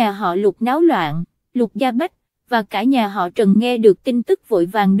của nhà họ Lục náo loạn, Lục Gia Bách và cả nhà họ Trần nghe được tin tức vội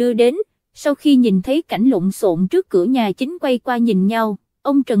vàng đưa đến. Sau khi nhìn thấy cảnh lộn xộn trước cửa nhà chính quay qua nhìn nhau,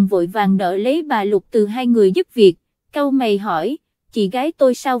 ông Trần vội vàng đỡ lấy bà Lục từ hai người giúp việc, cau mày hỏi, chị gái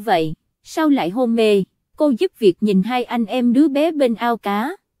tôi sao vậy, sao lại hôn mê? Cô giúp việc nhìn hai anh em đứa bé bên ao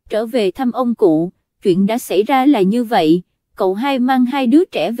cá, trở về thăm ông cụ, chuyện đã xảy ra là như vậy, cậu hai mang hai đứa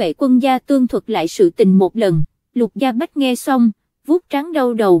trẻ vệ quân gia tương thuật lại sự tình một lần. Lục Gia Bách nghe xong, vuốt trán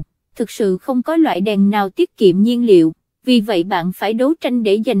đau đầu, thực sự không có loại đèn nào tiết kiệm nhiên liệu, vì vậy bạn phải đấu tranh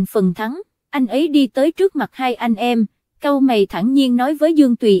để giành phần thắng. Anh ấy đi tới trước mặt hai anh em, cau mày thản nhiên nói với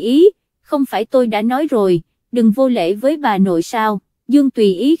Dương Tùy Ý, không phải tôi đã nói rồi, đừng vô lễ với bà nội sao? Dương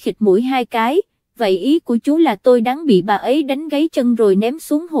Tùy Ý khịt mũi hai cái, vậy ý của chú là tôi đáng bị bà ấy đánh gáy chân rồi ném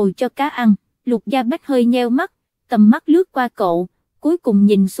xuống hồ cho cá ăn. Lục Gia Bách hơi nheo mắt, tầm mắt lướt qua cậu, cuối cùng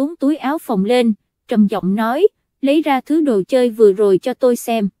nhìn xuống túi áo phồng lên, trầm giọng nói, lấy ra thứ đồ chơi vừa rồi cho tôi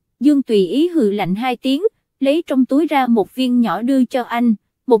xem. Dương Tùy Ý hừ lạnh hai tiếng, lấy trong túi ra một viên nhỏ đưa cho anh,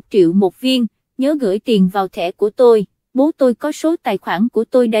 1 triệu một viên, nhớ gửi tiền vào thẻ của tôi, bố tôi có số tài khoản của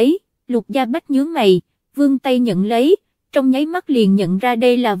tôi đấy. Lục Gia Bách nhướng mày, vươn tay nhận lấy, trong nháy mắt liền nhận ra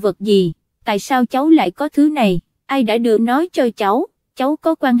đây là vật gì, tại sao cháu lại có thứ này, ai đã đưa nó cho cháu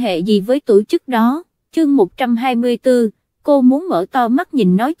có quan hệ gì với tổ chức đó. Chương 124, cô muốn mở to mắt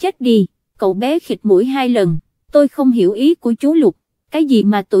nhìn nó chết đi, cậu bé khịt mũi 2 lần, tôi không hiểu ý của chú Lục, cái gì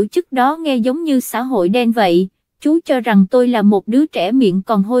mà tổ chức đó nghe giống như xã hội đen vậy, chú cho rằng tôi là một đứa trẻ miệng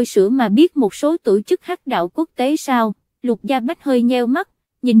còn hôi sữa mà biết một số tổ chức hắc đạo quốc tế sao. Lục Gia Bách hơi nheo mắt,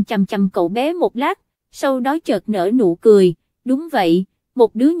 nhìn chằm chằm cậu bé một lát, sau đó chợt nở nụ cười, đúng vậy,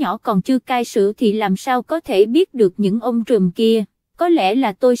 một đứa nhỏ còn chưa cai sữa thì làm sao có thể biết được những ông trùm kia, có lẽ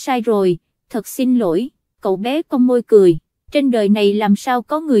là tôi sai rồi, thật xin lỗi, cậu bé cong môi cười, trên đời này làm sao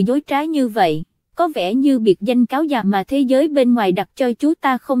có người dối trá như vậy, có vẻ như biệt danh cáo già mà thế giới bên ngoài đặt cho chú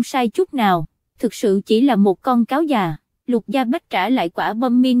ta không sai chút nào, thực sự chỉ là một con cáo già. Lục Gia Bách trả lại quả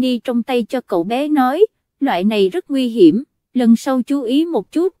bom mini trong tay cho cậu bé nói, loại này rất nguy hiểm, lần sau chú ý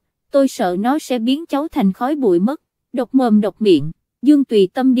một chút, tôi sợ nó sẽ biến cháu thành khói bụi mất. Độc mồm độc miệng, Dương Tùy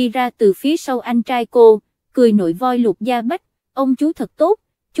Tâm đi ra từ phía sau anh trai cô, cười nội voi Lục Gia Bách, ông chú thật tốt,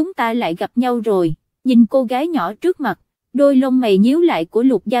 chúng ta lại gặp nhau rồi. Nhìn cô gái nhỏ trước mặt, đôi lông mày nhíu lại của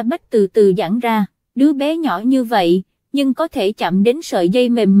Lục Gia Bách từ từ giãn ra, đứa bé nhỏ như vậy, nhưng có thể chạm đến sợi dây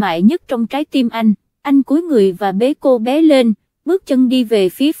mềm mại nhất trong trái tim anh cúi người và bế cô bé lên, bước chân đi về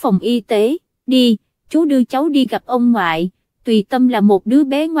phía phòng y tế, đi, chú đưa cháu đi gặp ông ngoại. Tùy Tâm là một đứa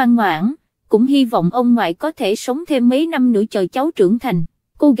bé ngoan ngoãn, cũng hy vọng ông ngoại có thể sống thêm mấy năm nữa chờ cháu trưởng thành.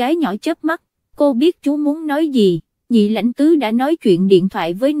 Cô gái nhỏ chớp mắt, cô biết chú muốn nói gì, nhị lãnh tứ đã nói chuyện điện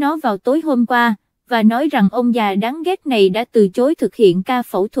thoại với nó vào tối hôm qua, và nói rằng ông già đáng ghét này đã từ chối thực hiện ca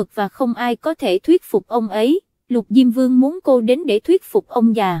phẫu thuật và không ai có thể thuyết phục ông ấy. Lục Diêm Vương muốn cô đến để thuyết phục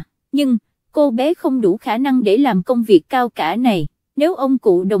ông già, nhưng cô bé không đủ khả năng để làm công việc cao cả này, nếu ông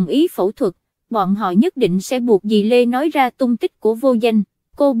cụ đồng ý phẫu thuật, bọn họ nhất định sẽ buộc dì Lê nói ra tung tích của vô danh.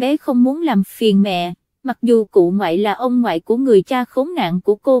 Cô bé không muốn làm phiền mẹ, mặc dù cụ ngoại là ông ngoại của người cha khốn nạn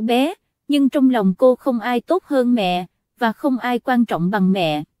của cô bé, nhưng trong lòng cô không ai tốt hơn mẹ, và không ai quan trọng bằng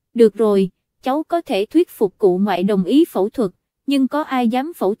mẹ. Được rồi, cháu có thể thuyết phục cụ ngoại đồng ý phẫu thuật, nhưng có ai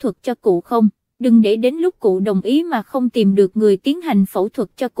dám phẫu thuật cho cụ không? Đừng để đến lúc cụ đồng ý mà không tìm được người tiến hành phẫu thuật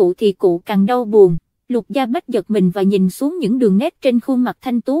cho cụ thì cụ càng đau buồn. Lục Gia Bách giật mình và nhìn xuống những đường nét trên khuôn mặt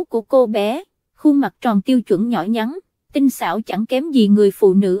thanh tú của cô bé, khuôn mặt tròn tiêu chuẩn nhỏ nhắn, tinh xảo chẳng kém gì người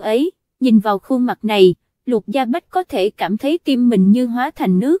phụ nữ ấy. Nhìn vào khuôn mặt này, Lục Gia Bách có thể cảm thấy tim mình như hóa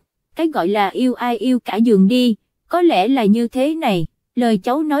thành nước. Cái gọi là yêu ai yêu cả giường đi, có lẽ là như thế này. Lời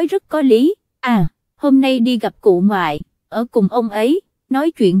cháu nói rất có lý. À, hôm nay đi gặp cụ ngoại, ở cùng ông ấy,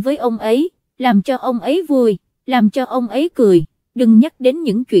 nói chuyện với ông ấy, làm cho ông ấy vui, làm cho ông ấy cười, đừng nhắc đến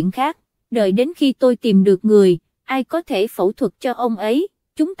những chuyện khác, đợi đến khi tôi tìm được người, ai có thể phẫu thuật cho ông ấy,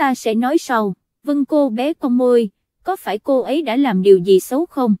 chúng ta sẽ nói sau. Vâng, cô bé cong môi, có phải cô ấy đã làm điều gì xấu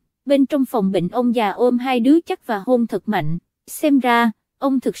không? Bên trong phòng bệnh ông già ôm hai đứa chắc và hôn thật mạnh, xem ra,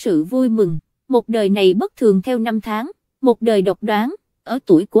 ông thực sự vui mừng, một đời này bất thường theo năm tháng, một đời độc đoán, ở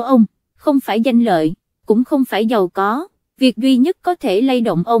tuổi của ông, không phải danh lợi, cũng không phải giàu có, việc duy nhất có thể lay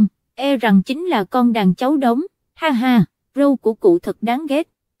động ông, e rằng chính là con đàn cháu đống. Ha ha, râu của cụ thật đáng ghét,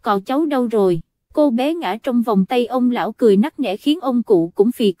 còn cháu đâu rồi? Cô bé ngã trong vòng tay ông lão cười nắc nẻ khiến ông cụ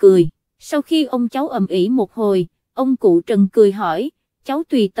cũng phì cười. Sau khi ông cháu ầm ĩ một hồi, ông cụ Trần cười hỏi, cháu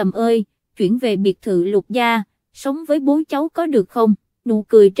Tùy Tầm ơi, chuyển về biệt thự Lục gia, sống với bố cháu có được không? Nụ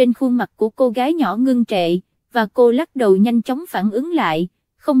cười trên khuôn mặt của cô gái nhỏ ngưng trệ, và cô lắc đầu nhanh chóng phản ứng lại,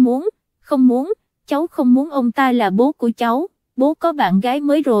 không muốn, cháu không muốn ông ta là bố của cháu, bố có bạn gái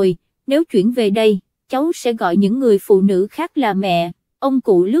mới rồi, nếu chuyển về đây, cháu sẽ gọi những người phụ nữ khác là mẹ. Ông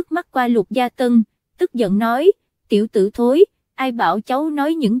cụ lướt mắt qua Lục Gia Tân, tức giận nói, tiểu tử thối, ai bảo cháu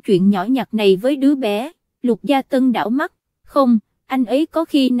nói những chuyện nhỏ nhặt này với đứa bé? Lục Gia Tân đảo mắt, không, anh ấy có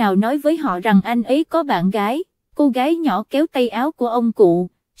khi nào nói với họ rằng anh ấy có bạn gái? Cô gái nhỏ kéo tay áo của ông cụ,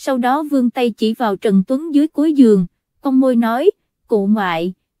 sau đó vươn tay chỉ vào Trần Tuấn dưới cuối giường, cong môi nói, cụ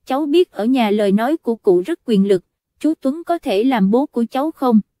ngoại, cháu biết ở nhà lời nói của cụ rất quyền lực, chú Tuấn có thể làm bố của cháu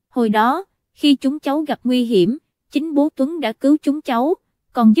không? Hồi đó, khi chúng cháu gặp nguy hiểm, chính bố Tuấn đã cứu chúng cháu,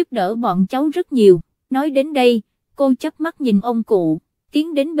 còn giúp đỡ bọn cháu rất nhiều. Nói đến đây, cô chớp mắt nhìn ông cụ,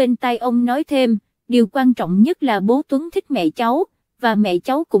 tiến đến bên tai ông nói thêm, điều quan trọng nhất là bố Tuấn thích mẹ cháu, và mẹ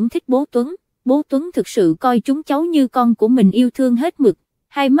cháu cũng thích bố Tuấn. Bố Tuấn thực sự coi chúng cháu như con của mình yêu thương hết mực.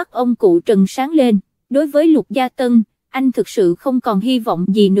 Hai mắt ông cụ Trần sáng lên, đối với Lục Gia Tân, anh thực sự không còn hy vọng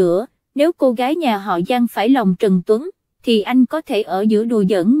gì nữa, nếu cô gái nhà họ Giang phải lòng Trần Tuấn, thì anh có thể ở giữa đùa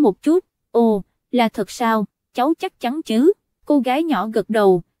giỡn một chút. Ồ, là thật sao, cháu chắc chắn chứ? Cô gái nhỏ gật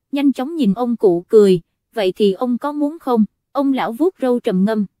đầu, nhanh chóng nhìn ông cụ cười, vậy thì ông có muốn không? Ông lão vuốt râu trầm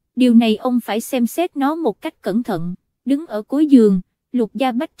ngâm, điều này ông phải xem xét nó một cách cẩn thận. Đứng ở cuối giường, Lục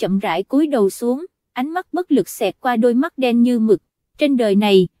Gia Bách chậm rãi cúi đầu xuống, ánh mắt bất lực xẹt qua đôi mắt đen như mực. Trên đời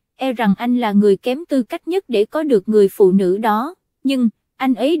này, e rằng anh là người kém tư cách nhất để có được người phụ nữ đó, nhưng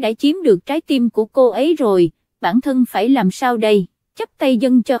anh ấy đã chiếm được trái tim của cô ấy rồi, bản thân phải làm sao đây? Chắp tay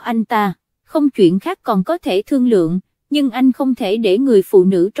dâng cho anh ta, không chuyện khác còn có thể thương lượng, nhưng anh không thể để người phụ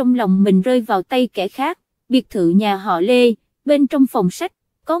nữ trong lòng mình rơi vào tay kẻ khác. Biệt thự nhà họ Lê, bên trong phòng sách,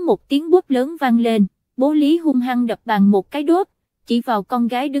 có một tiếng bốp lớn vang lên, bố Lý hung hăng đập bàn một cái đốt, chỉ vào con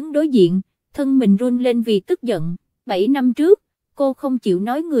gái đứng đối diện, thân mình run lên vì tức giận. 7 năm trước, cô không chịu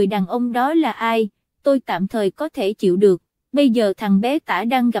nói người đàn ông đó là ai, tôi tạm thời có thể chịu được, bây giờ thằng bé Tả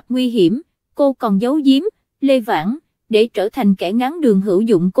đang gặp nguy hiểm, cô còn giấu giếm, Lê Vãn, để trở thành kẻ ngáng đường hữu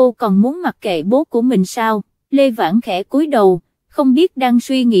dụng cô còn muốn mặc kệ bố của mình sao? Lê Vãn khẽ cúi đầu, không biết đang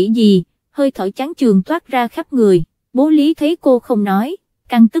suy nghĩ gì, hơi thở chán chường toát ra khắp người. Bố Lý thấy cô không nói,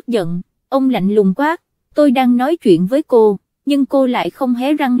 càng tức giận, ông lạnh lùng quát, tôi đang nói chuyện với cô, nhưng cô lại không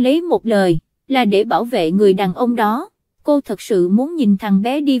hé răng lấy một lời, là để bảo vệ người đàn ông đó. Cô thật sự muốn nhìn thằng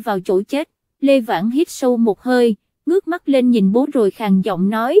bé đi vào chỗ chết. Lê Vãn hít sâu một hơi, ngước mắt lên nhìn bố rồi khàn giọng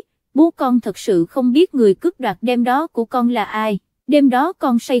nói, bố con thật sự không biết người cướp đoạt đêm đó của con là ai, đêm đó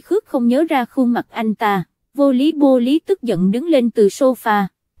con say khướt không nhớ ra khuôn mặt anh ta. Bố Lý tức giận đứng lên từ sofa,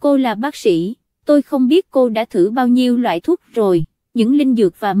 cô là bác sĩ, tôi không biết cô đã thử bao nhiêu loại thuốc rồi, những linh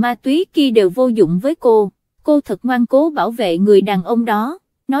dược và ma túy kia đều vô dụng với cô thật ngoan cố bảo vệ người đàn ông đó.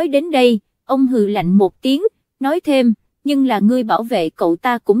 Nói đến đây, ông hừ lạnh một tiếng, nói thêm, nhưng là ngươi bảo vệ cậu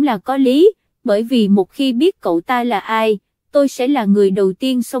ta cũng là có lý, bởi vì một khi biết cậu ta là ai, tôi sẽ là người đầu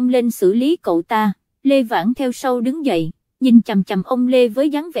tiên xông lên xử lý cậu ta. Lê Vãn theo sau đứng dậy, nhìn chằm chằm ông Lê với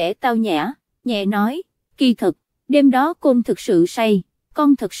dáng vẻ tao nhã, nhẹ nói, kỳ thực, đêm đó con thực sự say,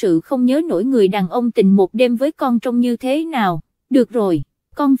 con thật sự không nhớ nổi người đàn ông tình một đêm với con trông như thế nào. Được rồi,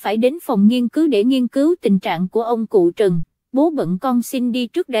 con phải đến phòng nghiên cứu để nghiên cứu tình trạng của ông cụ Trần, bố bận con xin đi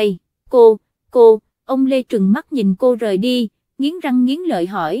trước đây. Ông Lê trừng mắt nhìn cô rời đi, nghiến răng nghiến lợi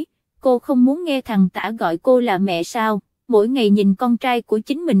hỏi, cô không muốn nghe thằng Tả gọi cô là mẹ sao? Mỗi ngày nhìn con trai của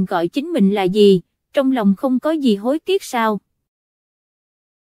chính mình gọi chính mình là gì, trong lòng không có gì hối tiếc sao?